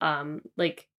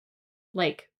like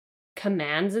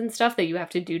commands and stuff that you have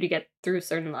to do to get through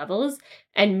certain levels,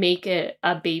 and make it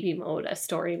a baby mode, a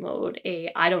story mode,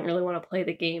 I don't really want to play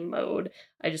the game mode,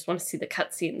 I just want to see the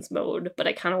cutscenes mode, but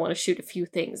I kind of want to shoot a few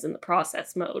things in the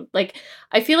process mode. Like,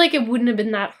 I feel like it wouldn't have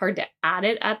been that hard to add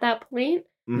it at that point.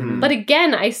 But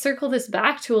again, I circle this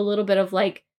back to a little bit of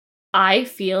like, I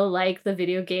feel like the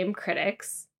video game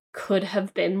critics could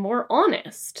have been more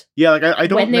honest. Yeah, like I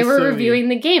don't when they were reviewing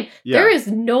the game. There is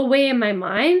no way in my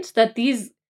mind that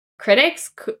these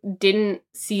critics didn't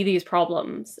see these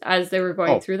problems as they were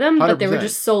going through them, 100%. But they were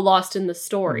just so lost in the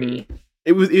story.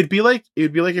 It'd be like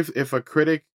if a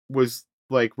critic was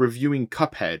like reviewing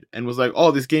Cuphead and was like,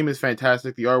 "Oh, this game is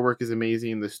fantastic. The artwork is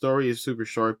amazing. The story is super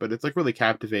short, but it's like really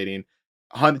captivating.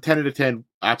 10 out of 10.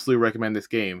 Absolutely recommend this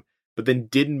game." But then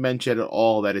didn't mention at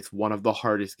all that it's one of the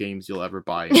hardest games you'll ever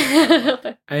buy.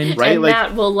 And right, and like,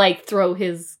 Matt will like throw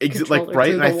his like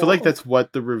right, and I feel like that's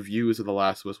what the reviews of The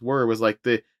Last of Us were. Was like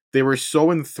they were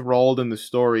so enthralled in the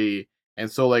story. And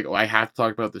so, like, I have to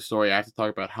talk about the story. I have to talk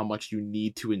about how much you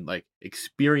need to, like,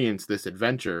 experience this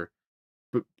adventure.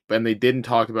 And they didn't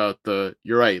talk about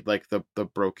you're right, like, the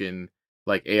broken,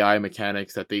 like, AI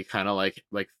mechanics that they kind of,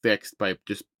 like fixed by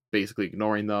just basically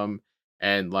ignoring them.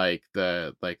 And, like,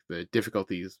 the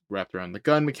difficulties wrapped around the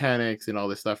gun mechanics and all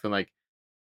this stuff. And, like,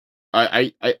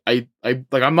 I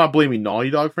like, I'm not blaming Naughty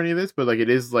Dog for any of this, but, like, it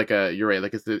is, like, you're right,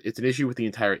 like, it's an issue with the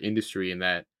entire industry in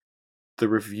that the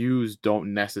reviews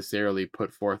don't necessarily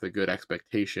put forth a good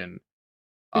expectation.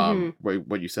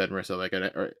 What you said, Marissa, like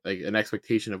an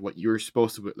expectation of what you're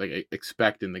supposed to like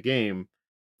expect in the game,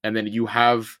 and then you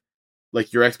have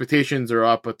like your expectations are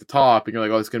up at the top, and you're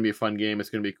like, oh, it's gonna be a fun game,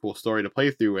 it's gonna be a cool story to play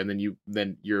through, and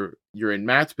then you're in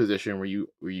Matt's position where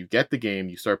you get the game,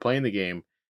 you start playing the game,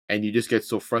 and you just get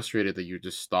so frustrated that you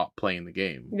just stop playing the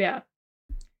game. Yeah.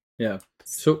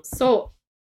 So.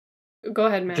 Go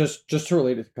ahead, Matt. Just to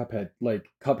relate it to Cuphead,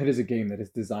 like Cuphead is a game that is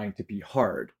designed to be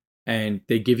hard, and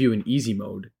they give you an easy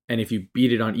mode, and if you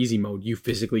beat it on easy mode, you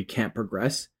physically can't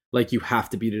progress. Like you have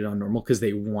to beat it on normal because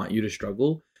they want you to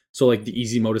struggle. So like the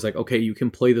easy mode is like, okay, you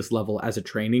can play this level as a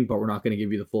training, but we're not going to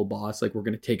give you the full boss. Like we're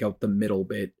going to take out the middle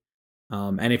bit,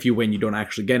 and if you win, you don't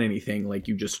actually get anything. Like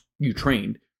you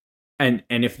trained, and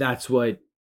if that's what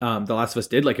The Last of Us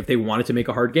did, like if they wanted to make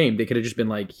a hard game, they could have just been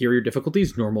like, here are your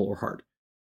difficulties, normal or hard.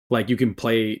 Like, you can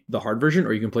play the hard version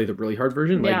or you can play the really hard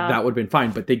version. Like, that would have been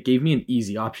fine. But they gave me an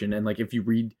easy option. And, like, if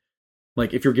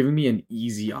you're giving me an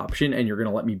easy option and you're going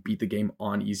to let me beat the game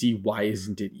on easy, why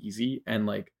isn't it easy? And,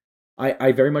 like,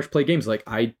 I very much play games. Like,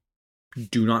 I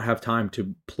do not have time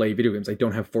to play video games. I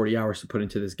don't have 40 hours to put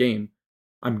into this game.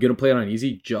 I'm going to play it on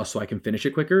easy just so I can finish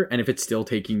it quicker. And if it's still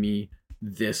taking me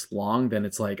this long, then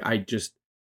it's like, I just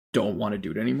don't want to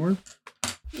do it anymore.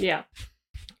 Yeah.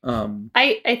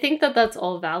 I think that's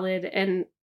all valid, and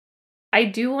I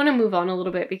do want to move on a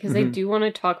little bit because I do want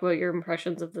to talk about your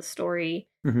impressions of the story.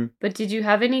 But did you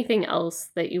have anything else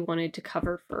that you wanted to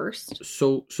cover first?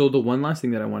 So the one last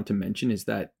thing that I wanted to mention is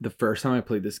that the first time I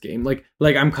played this game, like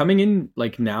I'm coming in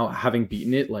like now having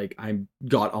beaten it, like I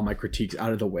got all my critiques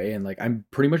out of the way, and like I'm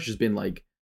pretty much just been like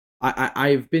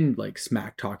I've been like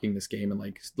smack talking this game and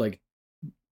like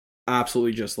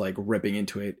absolutely just like ripping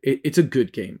into it. It's a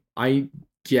good game. I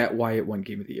get why it won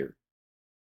Game of the Year.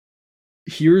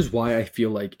 Here's why I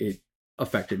feel like it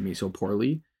affected me so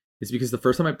poorly. Is because the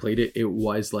first time I played it, it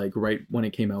was like right when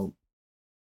it came out.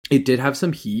 It did have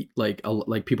some heat, like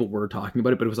people were talking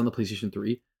about it, but it was on the PlayStation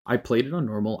 3. I played it on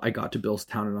normal. I got to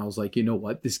Billstown and I was like, you know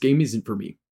what? This game isn't for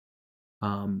me.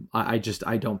 I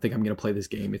don't think I'm gonna play this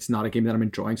game. It's not a game that I'm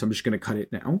enjoying, so I'm just gonna cut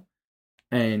it now.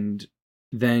 And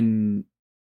then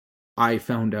I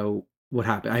found out what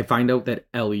happened. I find out that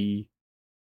Ellie,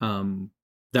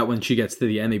 that when she gets to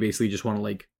the end, they basically just want to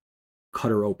like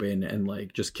cut her open and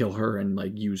like just kill her and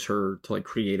like use her to like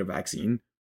create a vaccine.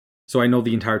 So I know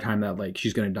the entire time that like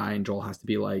she's gonna die, and Joel has to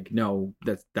be like, no,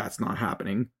 that's not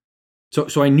happening.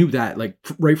 So I knew that like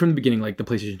right from the beginning, like the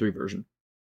PlayStation 3 version.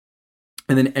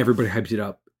 And then everybody hyped it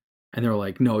up, and they were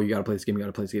like, no, you gotta play this game, you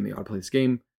gotta play this game, you gotta play this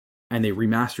game. And they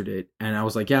remastered it, and I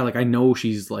was like, yeah, like I know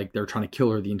she's like they're trying to kill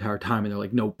her the entire time, and they're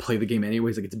like, no, play the game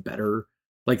anyways, like it's better.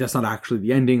 Like that's not actually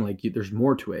the ending, like there's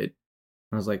more to it.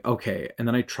 And I was like, okay. And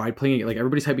then I tried playing it, like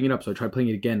everybody's hyping it up, so I tried playing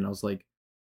it again, and I was like,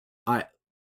 I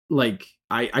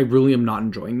really am not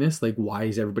enjoying this. Like, why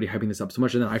is everybody hyping this up so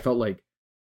much? And then I felt like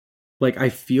I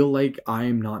feel like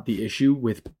I'm not the issue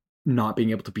with not being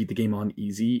able to beat the game on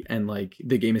easy, and like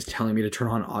the game is telling me to turn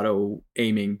on auto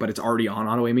aiming, but it's already on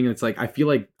auto aiming, and it's like I feel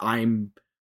like I'm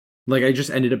like I just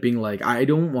ended up being like I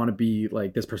don't want to be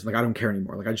like this person, like I don't care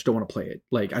anymore, like I just don't want to play it.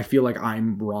 Like I feel like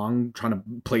I'm wrong trying to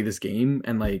play this game,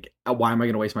 and like why am I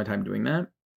going to waste my time doing that?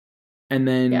 And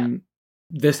then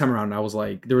this time around I was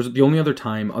like, there was the only other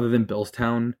time other than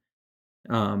Billstown,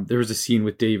 there was a scene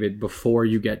with David before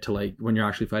you get to like when you're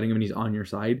actually fighting him and he's on your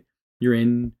side. You're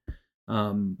in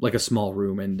like a small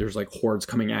room and there's like hordes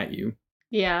coming at you.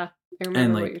 Yeah, I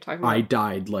remember what you're talking about. I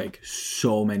died like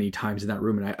so many times in that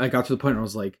room, and I got to the point where I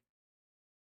was like,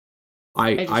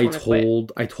 I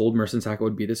told Mercy and Zach I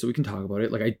would beat this so we can talk about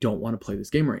it. Like I don't want to play this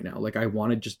game right now. Like I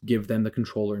want to just give them the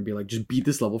controller and be like, just beat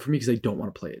this level for me because I don't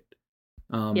want to play it.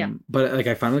 But like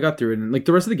I finally got through it, and like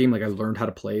the rest of the game, like I learned how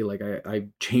to play. Like I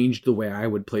changed the way I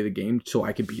would play the game so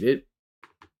I could beat it.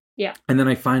 Yeah. And then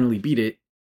I finally beat it.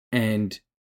 And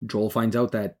Joel finds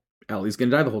out that Ellie's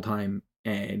gonna die the whole time,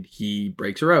 and he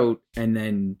breaks her out, and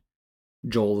then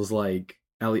Joel is like,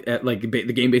 Ellie, like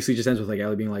the game basically just ends with like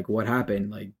Ellie being like, "What happened?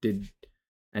 Like,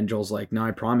 and Joel's like, "No,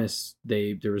 I promise,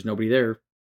 there was nobody there,"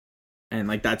 and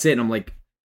like that's it. And I'm like,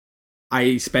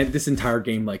 I spent this entire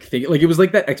game like thinking, like it was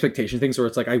like that expectation thing, so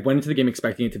it's like I went into the game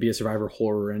expecting it to be a survivor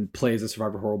horror and play as a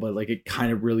survivor horror, but like it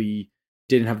kind of really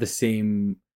didn't have the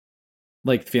same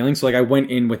like feeling. So like I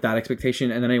went in with that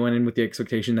expectation, and then I went in with the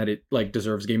expectation that it like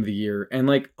deserves Game of the Year. And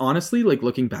like honestly, like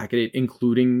looking back at it,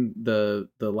 including the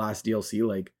last DLC,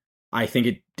 like I think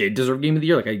it did deserve Game of the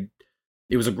Year. Like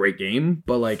it was a great game,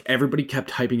 but like everybody kept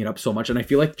hyping it up so much, and I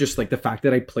feel like just like the fact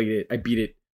that I played it, I beat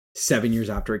it 7 years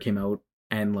after it came out,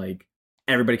 and like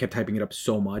everybody kept hyping it up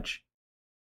so much,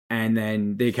 and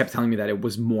then they kept telling me that it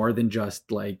was more than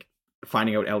just like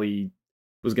finding out Ellie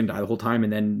was gonna die the whole time,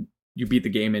 and then you beat the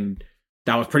game and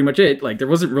that was pretty much it. Like there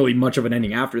wasn't really much of an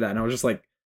ending after that, and I was just like,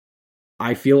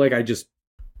 I feel like I just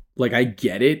like I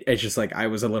get it. It's just like I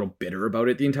was a little bitter about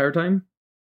it the entire time.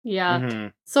 Yeah. Mm-hmm.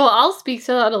 So I'll speak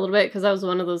to that a little bit because I was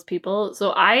one of those people.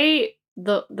 So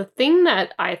the thing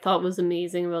that I thought was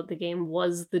amazing about the game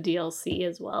was the DLC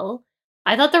as well.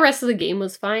 I thought the rest of the game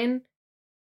was fine,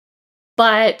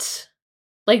 but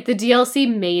like the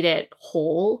DLC made it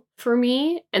whole for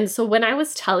me. And so when I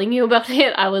was telling you about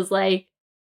it, I was like,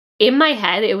 in my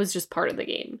head, it was just part of the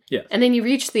game. Yeah. And then you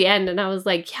reach the end and I was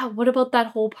like, yeah, what about that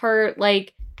whole part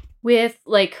like with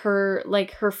like her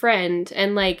friend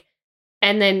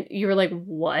and then you were like,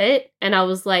 what? And I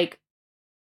was like,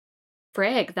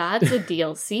 frig, that's a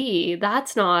DLC.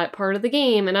 That's not part of the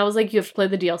game. And I was like, you have to play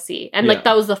the DLC. And like,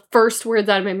 that was the first words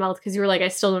out of my mouth because you were like, I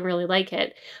still don't really like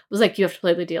it. I was like, you have to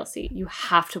play the DLC. You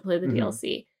have to play the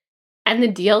DLC. And the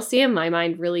DLC in my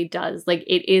mind really does. Like,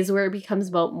 it is where it becomes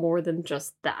about more than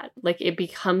just that. Like, it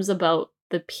becomes about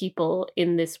the people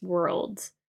in this world.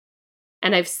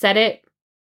 And I've said it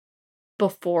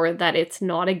before that it's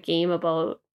not a game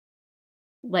about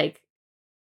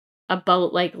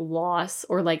loss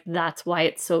or like that's why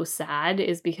it's so sad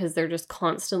is because they're just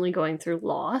constantly going through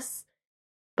loss.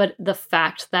 But the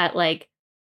fact that like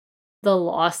the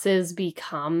losses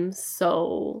become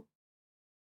so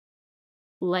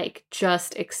like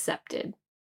just accepted.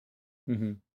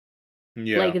 Mm-hmm.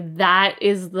 Yeah. Like that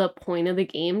is the point of the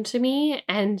game to me.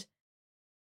 And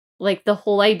like the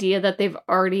whole idea that they've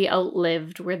already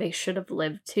outlived where they should have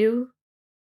lived to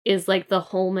is like the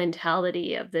whole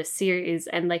mentality of this series,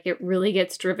 and like it really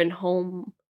gets driven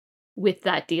home with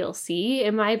that DLC,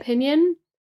 in my opinion,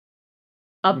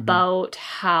 about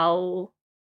how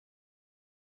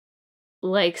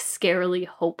like scarily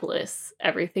hopeless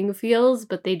everything feels,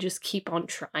 but they just keep on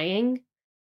trying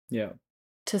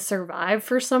to survive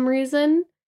for some reason.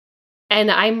 And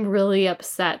I'm really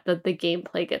upset that the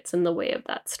gameplay gets in the way of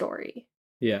that story.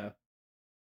 Yeah.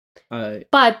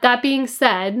 But that being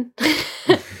said,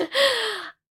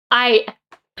 I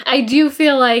do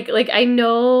feel like I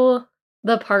know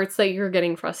the parts that you're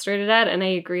getting frustrated at, and I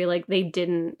agree, like they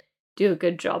didn't do a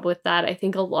good job with that. I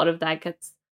think a lot of that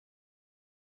gets,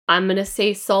 I'm gonna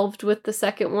say, solved with the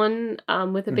second one,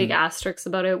 with a big asterisk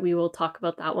about it. We will talk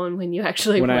about that one when you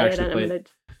actually play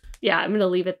it. I'm gonna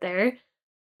leave it there.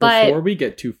 But before we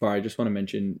get too far, I just want to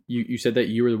mention you said that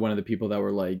you were one of the people that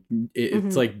were like,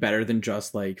 it's like better than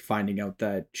just like finding out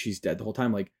that she's dead the whole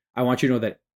time. Like, I want you to know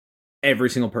that every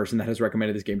single person that has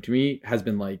recommended this game to me has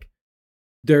been like,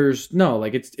 there's no,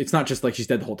 like, it's not just like she's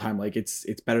dead the whole time. Like it's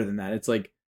better than that. It's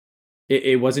like,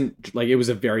 it wasn't like, it was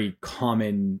a very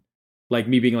common, like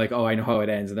me being like, oh, I know how it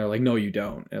ends. And they're like, no, you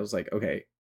don't. And I was like, okay.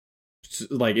 So,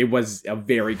 like, it was a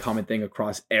very common thing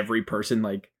across every person,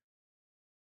 like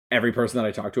every person that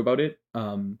I talked to about it.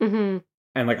 And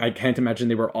like, I can't imagine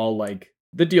they were all like,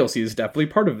 the DLC is definitely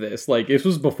part of this. Like, this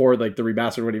was before like the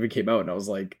remastered one even came out. And I was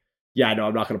like, yeah, no,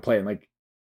 I'm not going to play it. Like,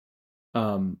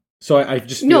 so I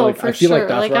just feel like that's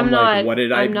where I'm like, what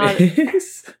did I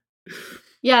miss?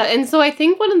 Yeah, and so I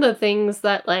think one of the things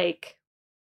that like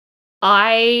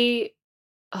how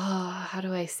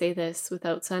do I say this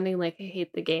without sounding like I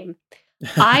hate the game?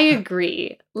 I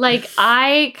agree. Like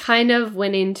I kind of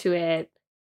went into it,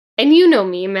 and you know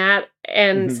me, Matt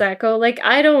and Sacco, like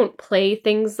I don't play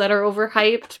things that are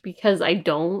overhyped because I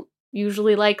don't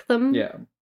usually like them. Yeah.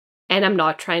 And I'm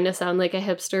not trying to sound like a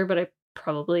hipster, but I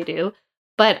probably do.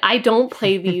 But I don't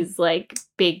play these like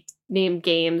big name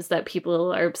games that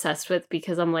people are obsessed with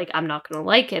because I'm like, I'm not going to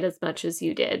like it as much as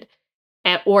you did.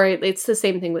 Or it's the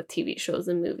same thing with TV shows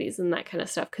and movies and that kind of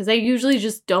stuff. Because I usually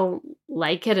just don't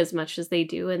like it as much as they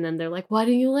do. And then they're like, why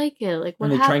do you like it? Like,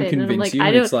 what happened? And they try and convince you.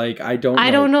 And it's like, I don't know.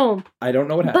 I don't know. I don't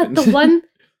know what happened. But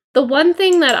The one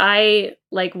thing that I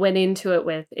like went into it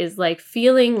with is like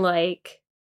feeling like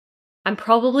I'm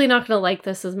probably not going to like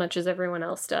this as much as everyone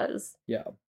else does. Yeah.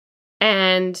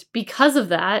 And because of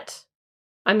that,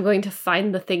 I'm going to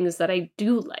find the things that I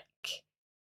do like.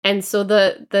 And so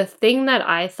the thing that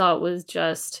I thought was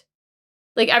just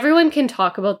like everyone can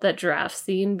talk about that giraffe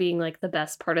scene being like the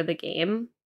best part of the game.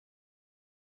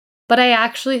 But I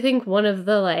actually think one of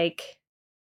the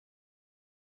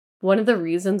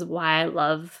reasons why I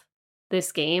love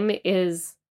this game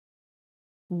is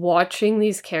watching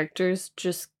these characters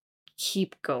just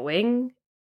keep going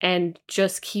and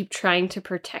just keep trying to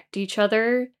protect each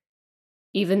other,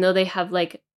 even though they have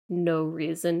like no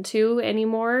reason to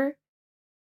anymore.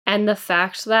 And the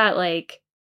fact that like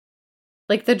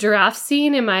the giraffe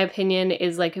scene, in my opinion,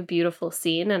 is like a beautiful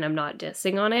scene, and I'm not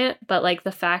dissing on it, but like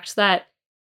the fact that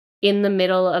in the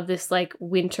middle of this like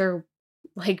winter,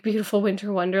 like beautiful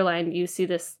winter wonderland, you see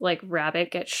this like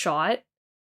rabbit get shot.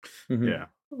 Mm-hmm. Yeah.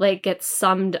 Like gets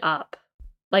summed up.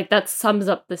 Like that sums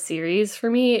up the series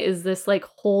for me, is this like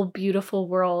whole beautiful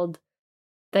world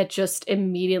that just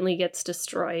immediately gets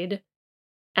destroyed.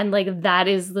 And like that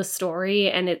is the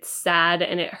story, and it's sad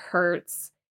and it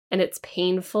hurts and it's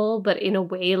painful, but in a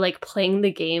way like playing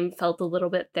the game felt a little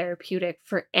bit therapeutic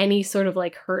for any sort of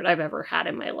like hurt I've ever had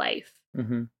in my life.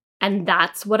 Mm-hmm. And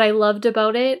that's what I loved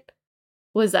about it,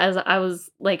 was as I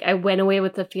was like, I went away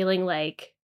with the feeling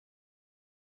like,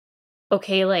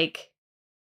 okay, like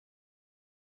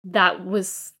that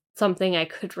was something I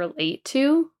could relate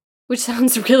to, which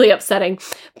sounds really upsetting,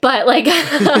 but like,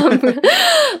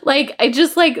 like I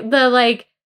just like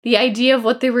the idea of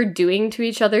what they were doing to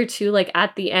each other too. Like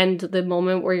at the end, the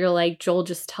moment where you're like, Joel,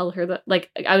 just tell her that, like,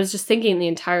 I was just thinking the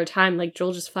entire time, like,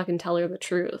 Joel, just fucking tell her the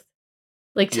truth.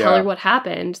 Like, tell her what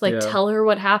happened. Like, tell her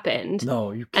what happened.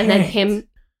 No, you can't.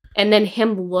 And then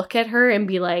him look at her and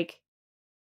be like,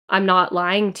 I'm not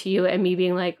lying to you. And me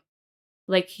being like,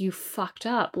 you fucked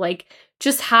up. Like,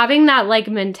 just having that, like,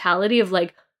 mentality of,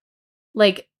 like,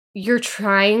 you're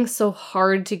trying so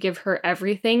hard to give her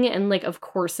everything. And, like, of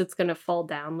course it's going to fall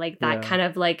down. Like, that kind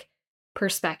of, like,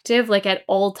 perspective. Like, at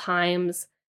all times,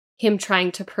 him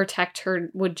trying to protect her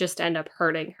would just end up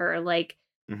hurting her. Like,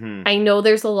 I know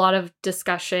there's a lot of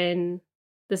discussion.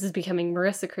 This is becoming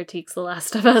Marissa critiques The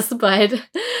Last of Us, but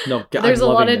no, there's a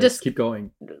lot of keep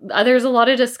going. There's a lot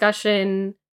of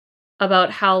discussion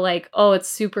about how like, oh, it's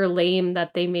super lame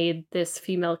that they made this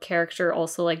female character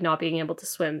also like not being able to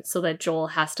swim, so that Joel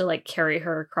has to like carry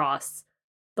her across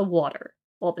the water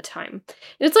all the time.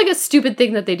 And it's like a stupid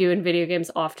thing that they do in video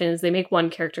games often, is they make one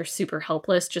character super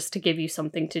helpless just to give you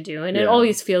something to do, and it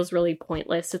always feels really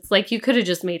pointless. It's like you could have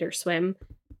just made her swim.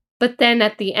 But then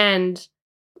at the end,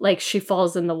 like, she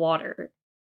falls in the water.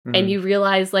 And you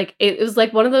realize, like, it was,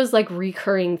 like, one of those, like,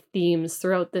 recurring themes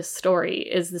throughout this story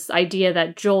is this idea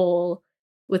that Joel,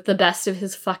 with the best of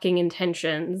his fucking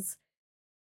intentions,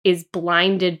 is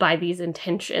blinded by these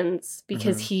intentions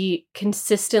because he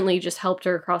consistently just helped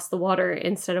her across the water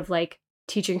instead of, like,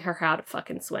 teaching her how to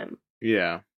fucking swim.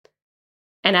 Yeah.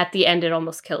 And at the end, it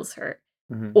almost kills her.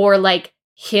 Or, like,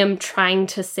 him trying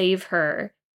to save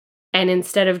her, and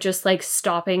instead of just, like,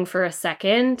 stopping for a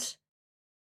second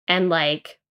and,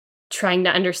 like, trying to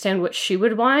understand what she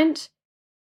would want,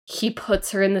 he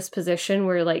puts her in this position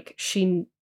where, like, she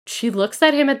looks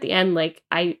at him at the end like,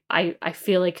 I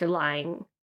feel like you're lying.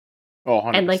 Oh,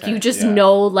 100%. And, like, you just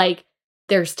know, like,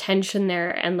 there's tension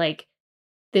there, and, like,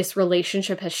 this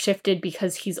relationship has shifted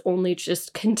because he's only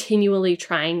just continually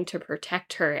trying to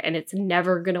protect her, and it's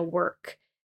never gonna work.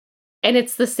 And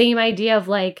it's the same idea of,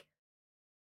 like,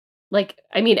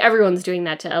 I mean, everyone's doing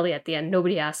that to Ellie at the end.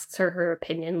 Nobody asks her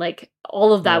opinion. Like,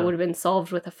 all of that would have been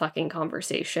solved with a fucking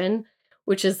conversation,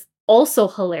 which is also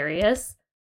hilarious.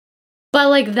 But,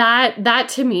 like, that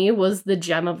to me was the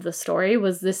gem of the story,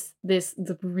 was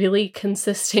the really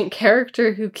consistent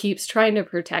character who keeps trying to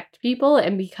protect people,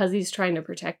 and because he's trying to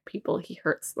protect people, he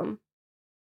hurts them.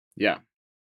 Yeah.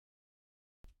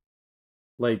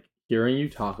 Like, hearing you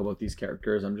talk about these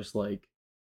characters, I'm just like,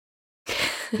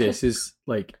 this is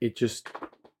like,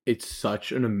 it's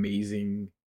such an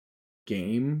amazing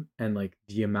game, and like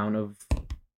the amount of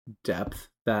depth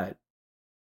that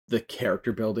the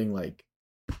character building, like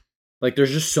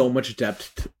there's just so much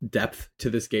depth to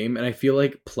this game, and I feel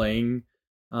like playing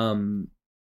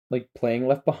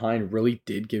Left Behind really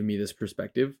did give me this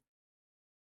perspective.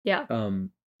 Yeah.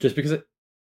 Just because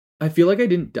I feel like I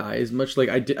didn't die as much. Like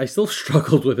I still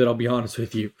struggled with it, I'll be honest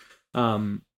with you.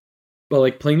 But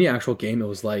like playing the actual game, it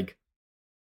was like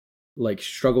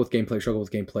struggle with gameplay,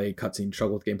 cutscene,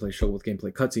 struggle with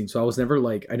gameplay, cutscene. So I was never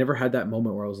like, I never had that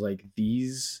moment where I was like,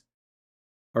 these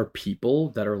are people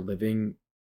that are living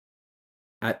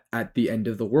at the end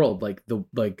of the world. Like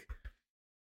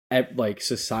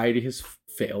society has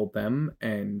failed them,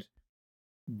 and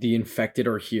the infected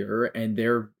are here, and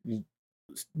they're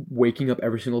waking up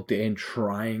every single day and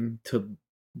trying to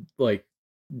like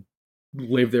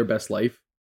live their best life.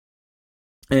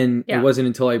 And it wasn't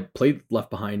until I played Left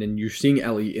Behind and you're seeing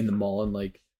Ellie in the mall and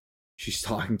like she's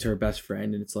talking to her best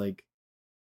friend, and it's like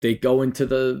they go into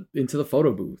the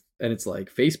photo booth and it's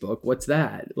like, Facebook, what's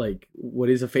that? Like, what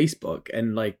is a Facebook?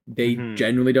 And like they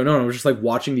genuinely don't know. And I was just like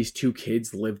watching these two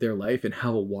kids live their life and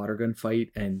have a water gun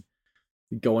fight and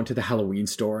go into the Halloween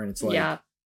store, and it's like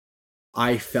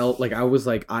I felt like I was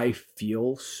like, I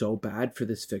feel so bad for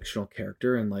this fictional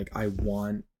character, and like I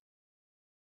want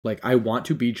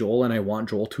to be Joel, and I want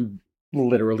Joel to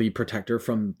literally protect her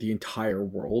from the entire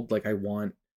world. Like I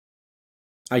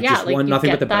just want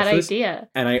nothing but the best idea.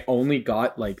 And I only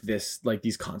got like this, like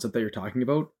these concepts that you're talking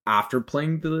about after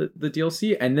playing the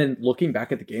DLC. And then looking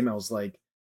back at the game, I was like,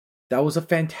 that was a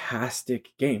fantastic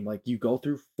game. Like you go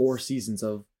through 4 seasons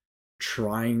of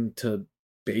trying to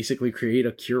basically create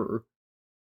a cure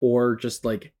or just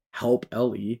like help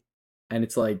Ellie. And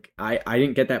it's like, I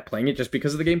didn't get that playing it just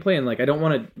because of the gameplay. And like, I don't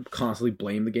want to constantly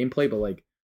blame the gameplay, but like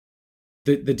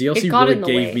the DLC really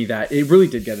gave me that. It really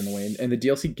did get in the way. And the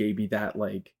DLC gave me that,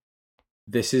 like,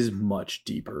 this is much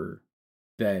deeper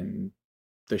than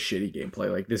the shitty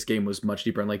gameplay. Like this game was much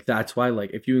deeper. And like, that's why,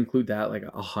 like, if you include that, like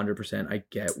 100%, I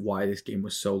get why this game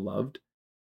was so loved.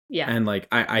 Yeah. And like,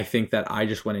 I think that I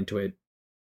just went into it.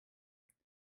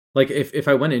 Like if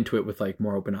I went into it with like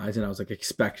more open eyes and I was like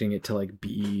expecting it to like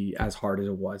be as hard as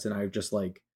it was, and I just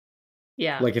like,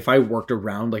 like if I worked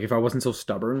around, like if I wasn't so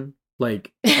stubborn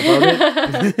like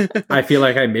about it, I feel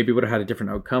like I maybe would have had a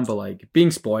different outcome. But like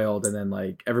being spoiled and then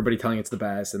like everybody telling it's the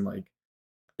best, and like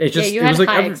it just it was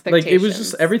like it was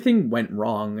just everything went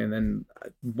wrong. And then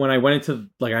when I went into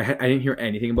like I didn't hear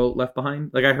anything about Left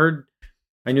Behind. Like I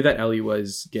knew that Ellie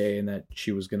was gay and that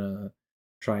she was gonna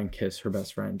try and kiss her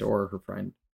best friend or her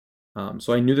friend.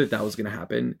 So I knew that was going to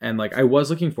happen, and like I was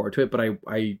looking forward to it, but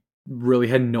I really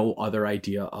had no other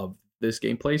idea of this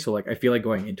gameplay. So like I feel like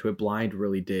going into it blind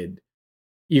really did,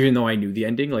 even though I knew the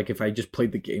ending. Like if I just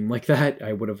played the game like that,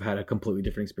 I would have had a completely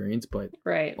different experience. But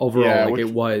overall, like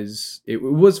it was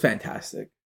fantastic.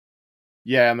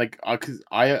 Yeah, and like because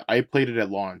I played it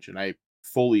at launch, and I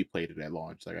fully played it at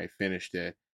launch. Like I finished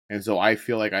it, and so I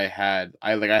feel like I had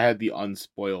the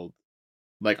unspoiled.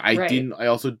 Like I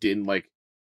also didn't like.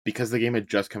 Because the game had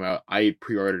just come out, I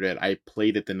pre-ordered it. I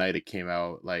played it the night it came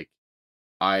out. Like,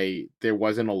 there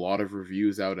wasn't a lot of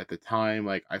reviews out at the time.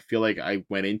 Like, I feel like I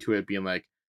went into it being like,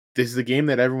 this is a game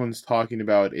that everyone's talking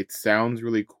about. It sounds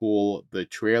really cool. The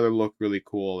trailer looked really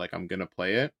cool. Like, I'm gonna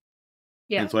play it.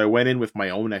 Yeah. And so I went in with my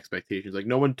own expectations. Like,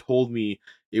 no one told me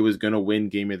it was gonna win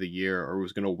Game of the Year or it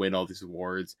was gonna win all these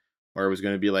awards or it was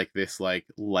gonna be like this like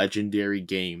legendary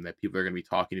game that people are gonna be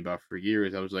talking about for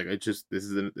years. I was like, this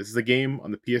is a game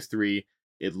on the PS3.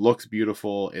 It looks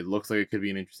beautiful. It looks like it could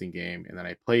be an interesting game. And then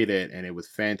I played it and it was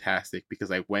fantastic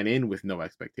because I went in with no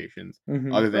expectations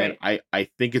other than I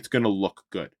think it's gonna look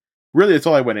good. Really, that's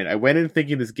all I went in. I went in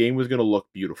thinking this game was gonna look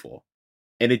beautiful.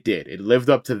 And it did. It lived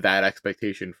up to that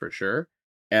expectation for sure.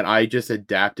 And I just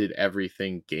adapted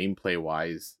everything gameplay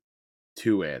wise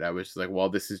to it. I was just like, well,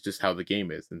 this is just how the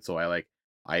game is. And so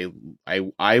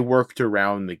I worked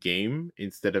around the game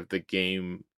instead of like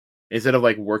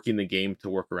working the game to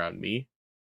work around me.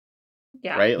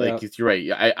 Yeah. Right? Like you're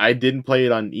right. I didn't play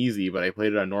it on easy, but I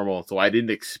played it on normal. So I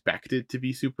didn't expect it to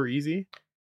be super easy.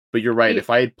 But you're right. If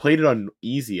I had played it on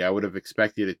easy, I would have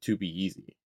expected it to be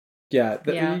easy. Yeah.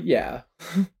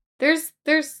 There's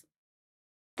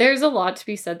a lot to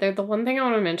be said there. The one thing I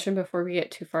want to mention before we get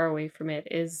too far away from it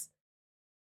is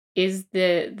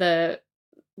the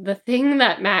thing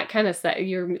that Matt kind of said,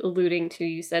 you're alluding to.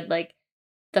 You said like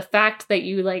the fact that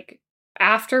you like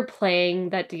after playing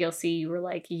that DLC, you were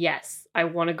like, yes, I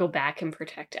want to go back and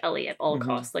protect Ellie at all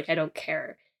costs. Like I don't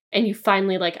care. And you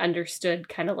finally like understood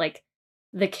kind of like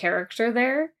the character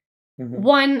there.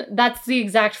 One, that's the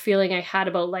exact feeling I had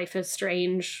about Life is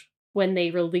Strange when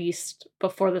they released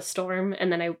Before the Storm,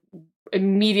 and then I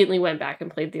immediately went back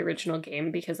and played the original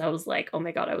game because I was like, oh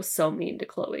my god, I was so mean to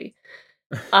Chloe.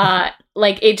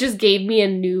 Like it just gave me a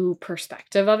new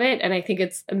perspective of it, and I think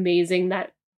it's amazing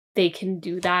that they can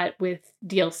do that with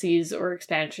DLCs or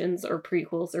expansions or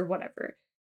prequels or whatever.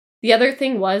 The other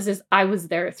thing is I was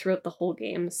there throughout the whole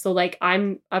game. So like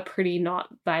I'm a pretty not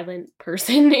violent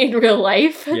person in real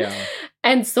life. Yeah.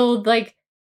 And so like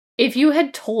if you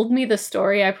had told me the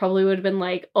story, I probably would have been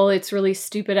like, oh, it's really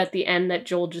stupid at the end that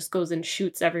Joel just goes and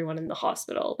shoots everyone in the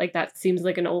hospital. Like that seems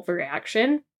like an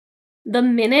overreaction. The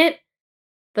minute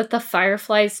that the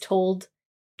Fireflies told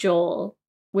Joel,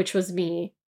 which was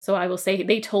me, so I will say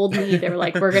they told me, they were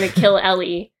like, we're gonna kill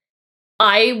Ellie.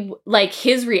 I, like,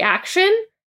 his reaction,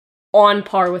 on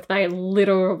par with my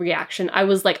literal reaction. I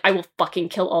was like, I will fucking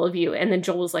kill all of you. And then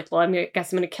Joel was like, well, I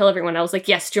guess I'm gonna kill everyone. I was like,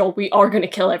 yes, Joel, we are gonna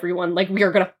kill everyone. Like, we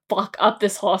are gonna fuck up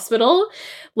this hospital.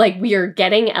 Like, we are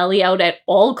getting Ellie out at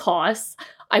all costs.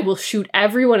 I will shoot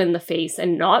everyone in the face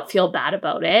and not feel bad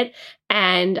about it.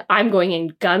 And I'm going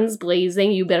in guns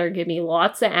blazing. You better give me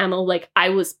lots of ammo. Like, I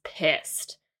was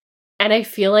pissed. And I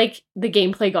feel like the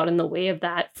gameplay got in the way of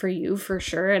that for you, for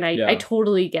sure. And I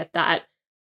totally get that.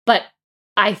 But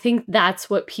I think that's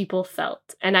what people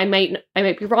felt. And I might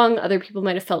be wrong. Other people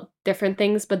might have felt different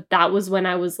things. But that was when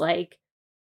I was like,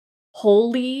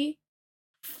 holy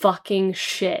fucking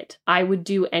shit. I would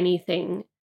do anything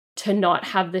to not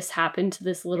have this happen to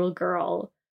this little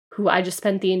girl who I just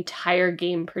spent the entire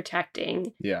game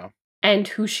protecting. Yeah. And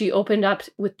who she opened up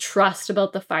with trust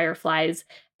about the Fireflies.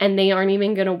 And they aren't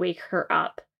even going to wake her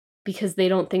up because they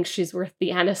don't think she's worth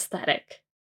the anesthetic.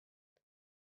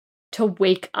 To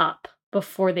wake up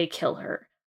before they kill her,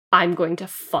 I'm going to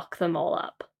fuck them all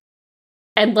up.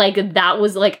 And like, that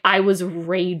was like, I was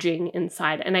raging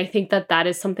inside. And I think that that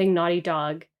is something Naughty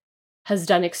Dog has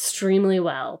done extremely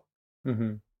well.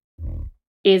 Mm-hmm.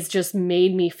 Is just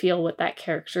made me feel what that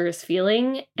character is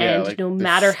feeling. Yeah, and like no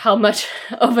matter how much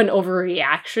of an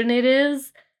overreaction it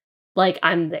is, like,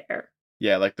 I'm there.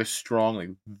 Yeah, like the strong, like,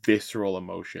 visceral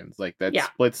emotions. Like that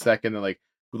split second, and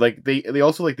like they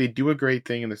also, like, they do a great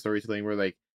thing in the storytelling where,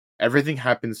 like, everything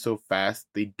happens so fast,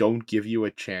 they don't give you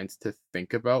a chance to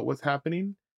think about what's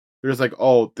happening. They're just like,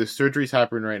 oh, the surgery's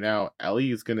happening right now.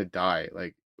 Ellie is gonna die.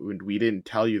 Like, we didn't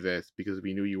tell you this because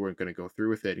we knew you weren't gonna go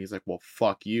through with it. And he's like, well,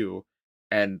 fuck you.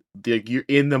 And you're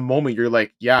in the moment, you're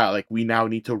like, yeah, like, we now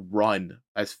need to run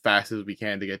as fast as we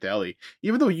can to get to Ellie,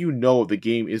 even though you know the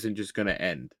game isn't just gonna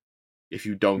end if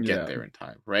you don't get there in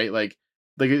time, right? Like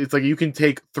it's like you can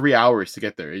take 3 hours to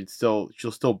get there. She'll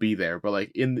still be there, but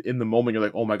like in the moment, you're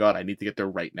like, oh my god, I need to get there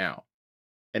right now.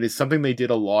 And it's something they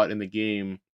did a lot in the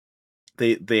game.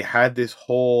 They had this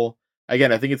whole,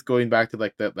 again, I think it's going back to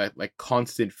like that like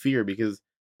constant fear, because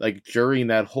like during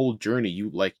that whole journey,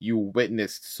 you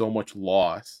witnessed so much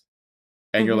loss,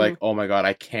 and you're like, oh my god,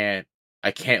 I can't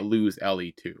lose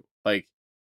Ellie too. Like,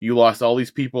 you lost all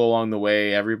these people along the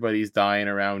way. Everybody's dying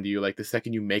around you. Like, the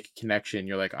second you make a connection,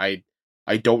 you're like, I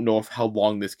don't know how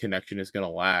long this connection is gonna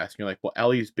last. And you're like, well,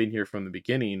 Ellie's been here from the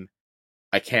beginning.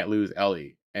 I can't lose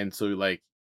Ellie. And so, like,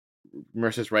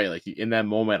 Marissa's right. Like, in that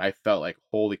moment, I felt like,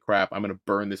 holy crap, I'm gonna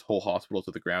burn this whole hospital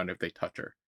to the ground if they touch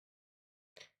her.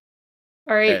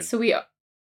 All right, so we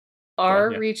are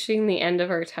reaching the end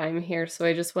of our time here, so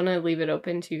I just want to leave it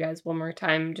open to you guys one more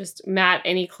time. Just, Matt,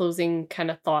 any closing kind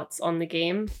of thoughts on the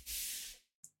game?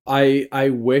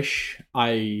 I wish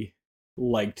I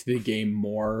liked the game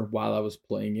more while I was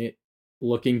playing it.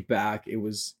 Looking back, it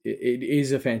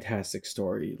is a fantastic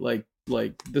story. Like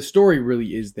the story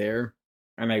really is there,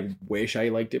 and I wish I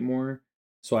liked it more.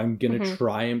 So I'm gonna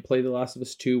try and play The Last of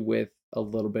Us 2 with a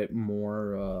little bit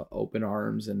more open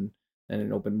arms and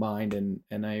an open mind,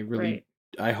 and I really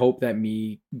I hope that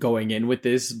me going in with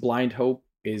this blind hope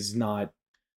is not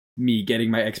me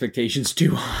getting my expectations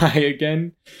too high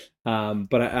again.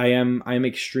 But I'm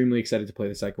extremely excited to play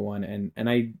the second one, and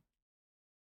I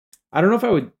don't know if I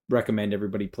would recommend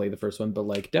everybody play the first one, but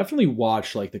like, definitely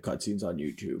watch like the cutscenes on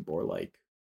YouTube, or like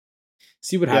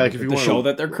see what happens with the show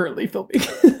that they're currently filming.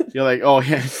 You're like, oh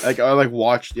yeah, like, I like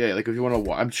watch, like, if you want to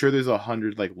watch, I'm sure there's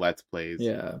 100 like let's plays,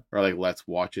 or like let's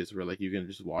watches where like you can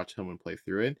just watch someone play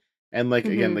through it, and like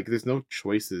again, like, there's no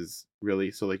choices really,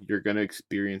 so like you're gonna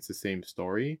experience the same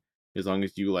story as long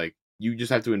as you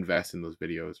just have to invest in those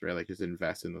videos, right? Like, just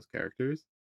invest in those characters.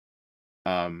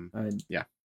 Yeah.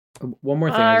 One more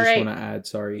thing I just want to add.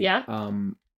 Sorry. Yeah.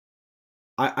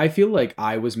 I feel like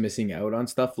I was missing out on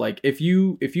stuff. Like, if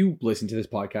you listen to this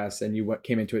podcast and you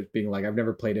came into it being like, I've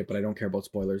never played it, but I don't care about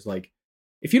spoilers. Like,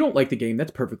 if you don't like the game,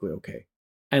 that's perfectly okay.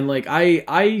 And like,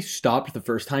 I stopped the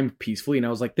first time peacefully, and I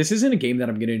was like, this isn't a game that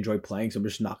I'm going to enjoy playing, so I'm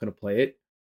just not going to play it.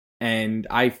 And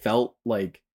I felt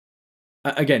like,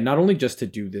 again, not only just to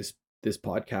do this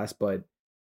podcast, but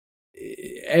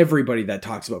everybody that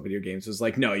talks about video games was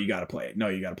like, no, you got to play it. No,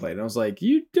 you got to play it. And I was like,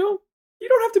 you don't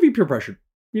have to be peer pressured.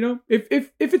 You know, if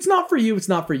it's not for you, it's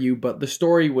not for you. But the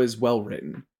story was well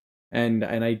written, and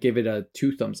I give it a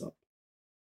 2 thumbs up.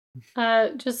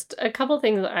 Just a couple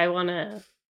things I want to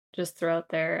just throw out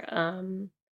there.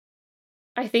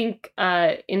 I think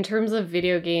in terms of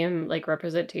video game like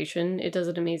representation, it does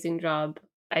an amazing job.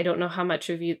 I don't know how much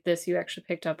of this you actually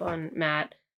picked up on,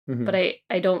 Matt, but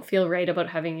I don't feel right about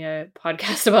having a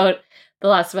podcast about The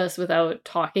Last of Us without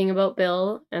talking about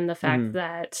Bill and the fact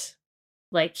that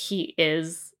like he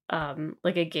is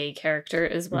like a gay character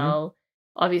as well.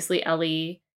 Obviously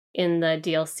Ellie in the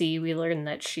DLC we learn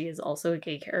that she is also a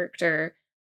gay character.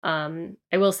 I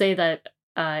will say that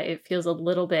it feels a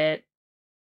little bit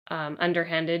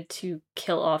underhanded to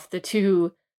kill off the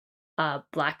two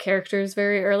black characters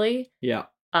very early. Yeah.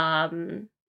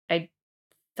 I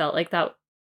felt like that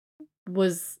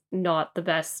was not the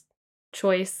best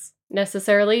choice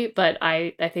necessarily, but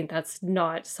I think that's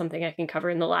not something I can cover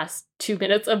in the last 2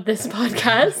 minutes of this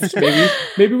podcast.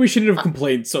 maybe we shouldn't have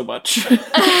complained so much.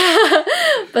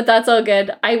 But that's all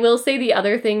good. I will say the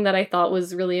other thing that I thought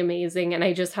was really amazing, and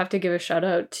I just have to give a shout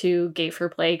out to Gay for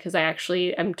Play, because I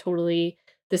actually am totally,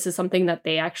 this is something that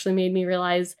they actually made me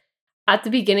realize. At the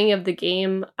beginning of the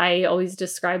game, I always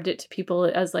described it to people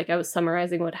as like I was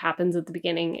summarizing what happens at the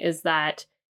beginning is that,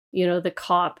 you know, the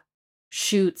cop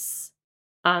shoots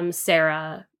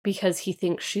Sarah because he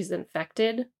thinks she's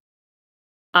infected.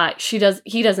 He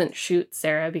doesn't shoot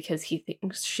Sarah because he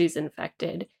thinks she's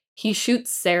infected. He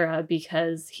shoots Sarah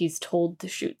because he's told to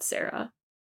shoot Sarah.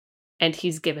 And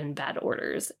he's given bad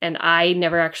orders. And I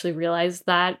never actually realized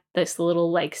that. This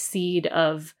little like seed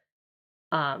of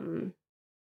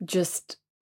just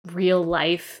real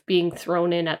life being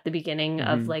thrown in at the beginning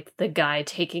of like the guy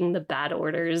taking the bad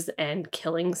orders and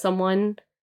killing someone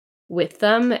with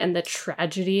them and the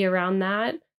tragedy around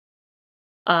that.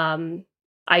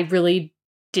 I really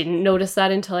didn't notice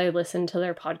that until I listened to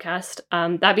their podcast.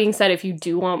 That being said, if you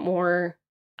do want more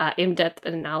in-depth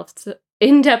analysis,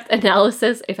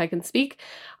 if I can speak,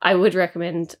 I would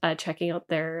recommend checking out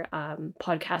their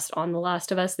podcast on The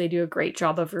Last of Us. They do a great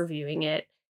job of reviewing it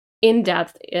in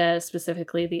depth,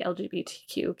 specifically the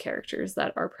LGBTQ characters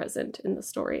that are present in the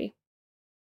story.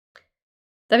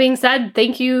 That being said,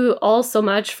 thank you all so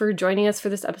much for joining us for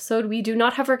this episode. We do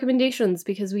not have recommendations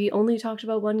because we only talked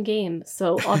about one game.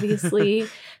 So obviously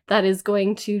that is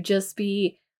going to just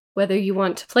be whether you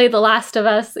want to play The Last of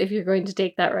Us, if you're going to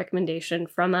take that recommendation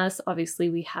from us. Obviously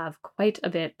we have quite a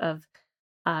bit of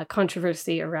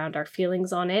controversy around our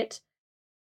feelings on it.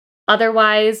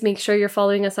 Otherwise, make sure you're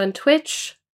following us on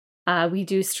Twitch. We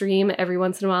do stream every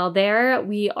once in a while there.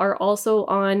 We are also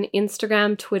on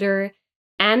Instagram, Twitter,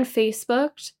 and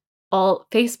Facebook,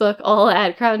 all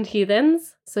at Crowned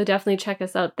Heathens. So definitely check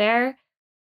us out there.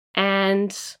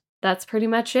 And that's pretty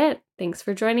much it. Thanks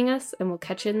for joining us, and we'll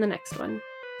catch you in the next one.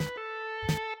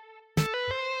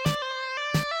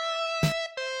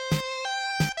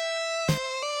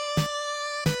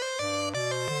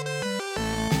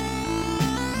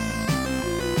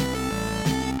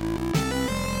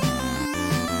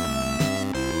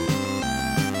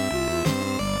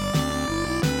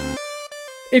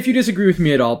 If you disagree with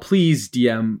me at all, please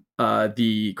DM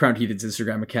the Crowned Heathens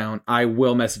Instagram account. I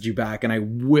will message you back and I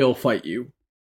will fight you.